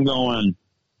 I'm going.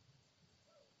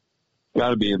 Got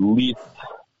to be at least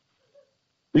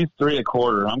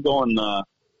 3.25. I'm going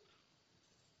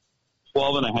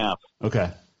 12.5. Okay.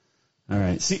 All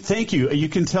right. See, thank you. You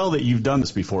can tell that you've done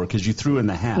this before because you threw in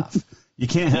the half. You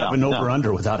can't have an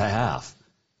over/under without a half.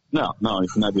 No, you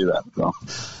cannot do that. So.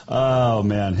 Oh,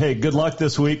 man. Hey, good luck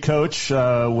this week, Coach,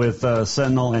 with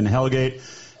Sentinel and Hellgate,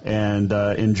 and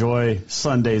enjoy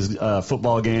Sunday's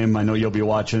football game. I know you'll be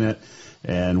watching it,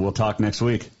 and we'll talk next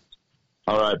week.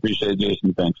 All right. Appreciate it,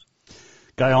 Jason. Thanks.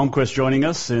 Guy Almquist joining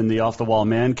us in the Off-the-Wall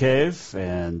Mancave,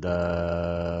 and,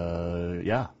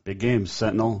 big games,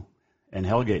 Sentinel and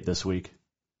Hellgate this week.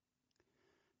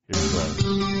 Here's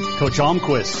Coach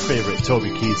Almquist's favorite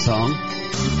Toby Keith song.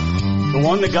 The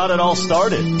one that got it all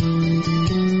started.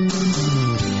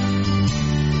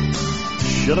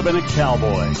 Should have been a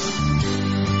cowboy.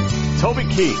 Toby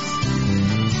Keith.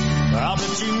 I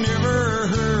bet you never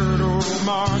heard old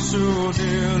Marshall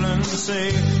Dillon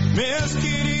say, Miss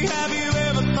Kitty, have you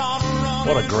ever thought of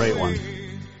running? What a great one.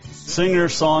 Singer,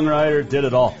 songwriter, did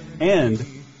it all. And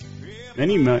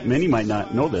many might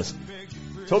not know this.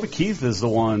 Toby Keith is the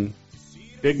one,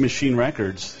 Big Machine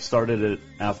Records started it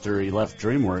after he left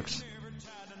DreamWorks.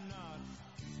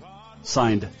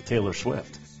 Signed Taylor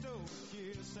Swift.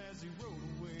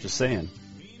 Just saying.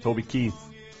 Toby Keith.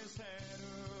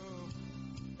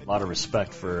 A lot of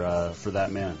respect for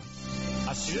that man.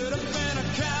 I should have been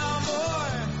a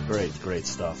cowboy. Great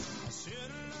stuff.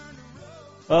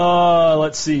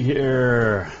 Let's see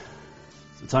here.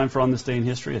 Is it time for On This Day in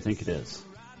History? I think it is.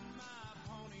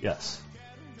 Yes.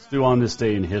 Let's do On This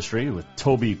Day in History with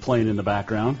Toby playing in the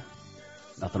background.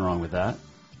 Nothing wrong with that.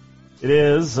 It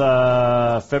is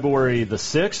February the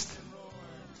 6th.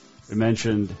 We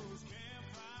mentioned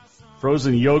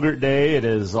Frozen Yogurt Day. It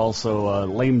is also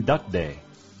Lame Duck Day.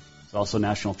 It's also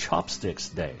National Chopsticks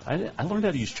Day. I learned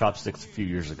how to use chopsticks a few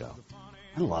years ago.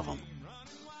 I love them.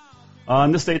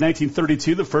 On this day,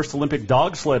 1932, the first Olympic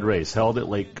dog sled race held at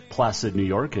Lake Placid, New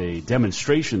York, a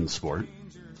demonstration sport.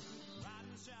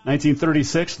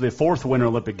 1936, the fourth Winter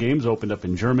Olympic Games opened up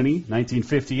in Germany.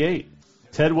 1958,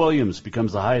 Ted Williams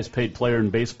becomes the highest paid player in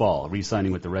baseball,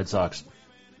 re-signing with the Red Sox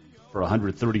for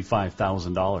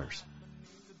 $135,000.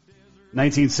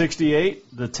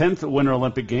 1968, the 10th Winter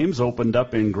Olympic Games opened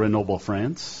up in Grenoble,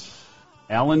 France.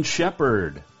 Alan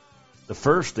Shepard, the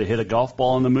first to hit a golf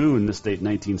ball on the moon, this date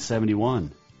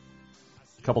 1971.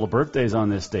 A couple of birthdays on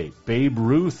this date. Babe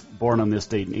Ruth, born on this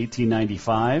date in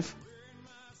 1895.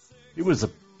 He was a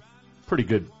pretty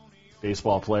good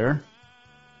baseball player.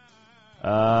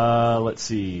 Let's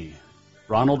see.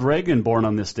 Ronald Reagan, born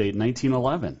on this date,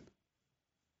 1911.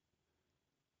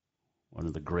 One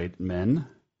of the great men.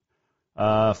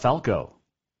 Falco.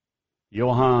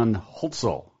 Johann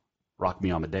Holzel, Rock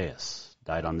Me Amadeus,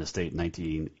 died on this date in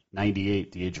 1998,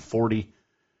 at the age of 40.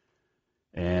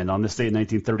 And on this date in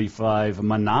 1935,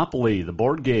 Monopoly, the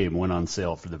board game, went on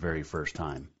sale for the very first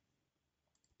time.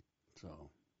 So,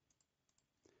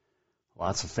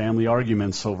 lots of family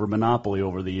arguments over Monopoly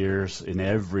over the years in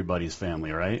everybody's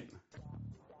family, right?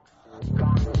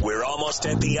 We're almost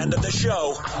at the end of the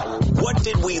show. What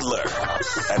did we learn?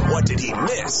 And what did he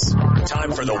miss?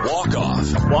 Time for the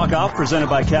walk-off. Walk-off presented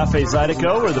by Cafe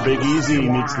Zydeco, where the Big Easy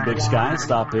meets the Big Sky.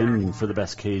 Stop in for the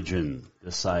best Cajun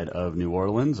this side of New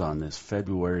Orleans on this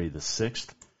February the 6th.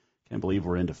 Can't believe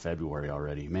we're into February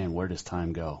already. Man, where does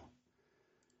time go?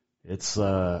 It's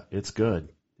good.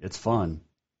 It's fun.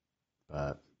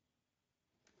 But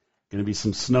going to be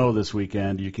some snow this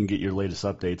weekend. You can get your latest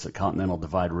updates at Continental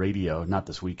Divide Radio. Not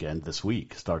this weekend, this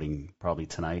week, starting probably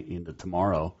tonight into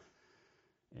tomorrow.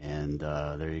 And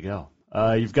there you go.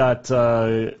 You've got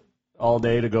all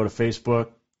day to go to Facebook,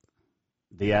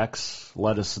 the X.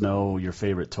 Let us know your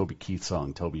favorite Toby Keith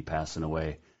song. Toby passing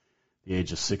away at the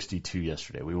age of 62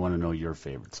 yesterday. We want to know your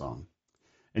favorite song.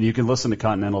 And you can listen to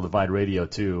Continental Divide Radio,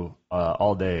 too,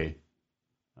 all day,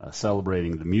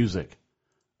 celebrating the music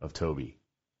of Toby.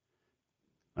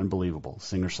 Unbelievable.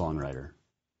 Singer-songwriter.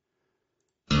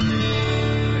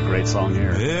 A great song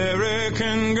here.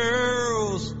 American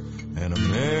girls and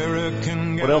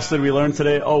American guys. What else did we learn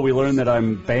today? Oh, we learned that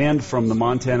I'm banned from the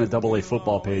Montana AA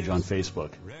football page on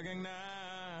Facebook.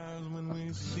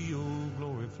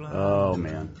 Oh,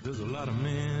 man. There's a lot of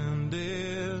men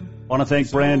dead. Want to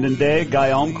thank Brandon Day,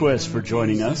 Guy Almquist for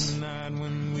joining us.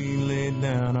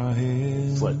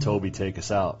 Let's let Toby take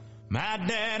us out.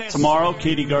 Tomorrow,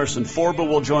 Katie Garson-Forba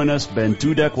will join us. Ben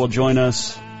Dudek will join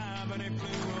us.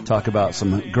 Talk about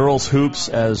some girls' hoops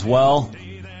as well.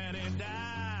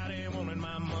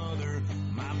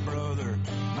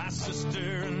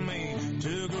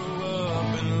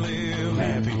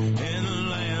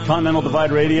 Continental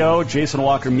Divide Radio,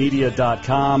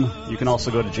 JasonWalkerMedia.com. You can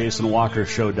also go to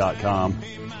JasonWalkerShow.com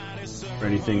for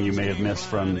anything you may have missed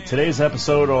from today's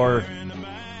episode or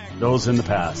those in the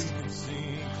past.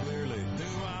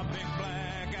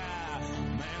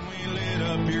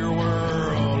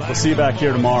 We'll see you back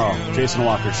here tomorrow. Jason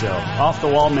Walker Show.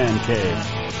 Off-the-Wall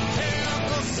Mancave.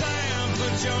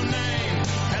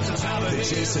 The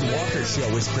Jason Walker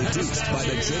Show is produced by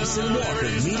the Jason Walker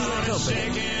Media Company.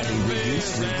 Any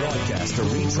reuse, rebroadcast, or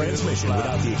retransmission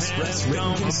without the express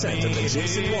written consent of the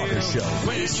Jason Walker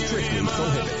Show is strictly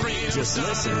prohibited. Just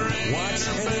listen, watch,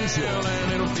 and enjoy.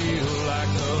 And it'll feel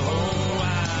like the whole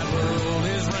wide world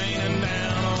is raining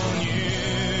down on you.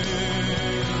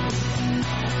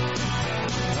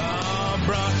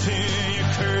 Brought to you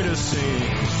courtesy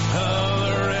of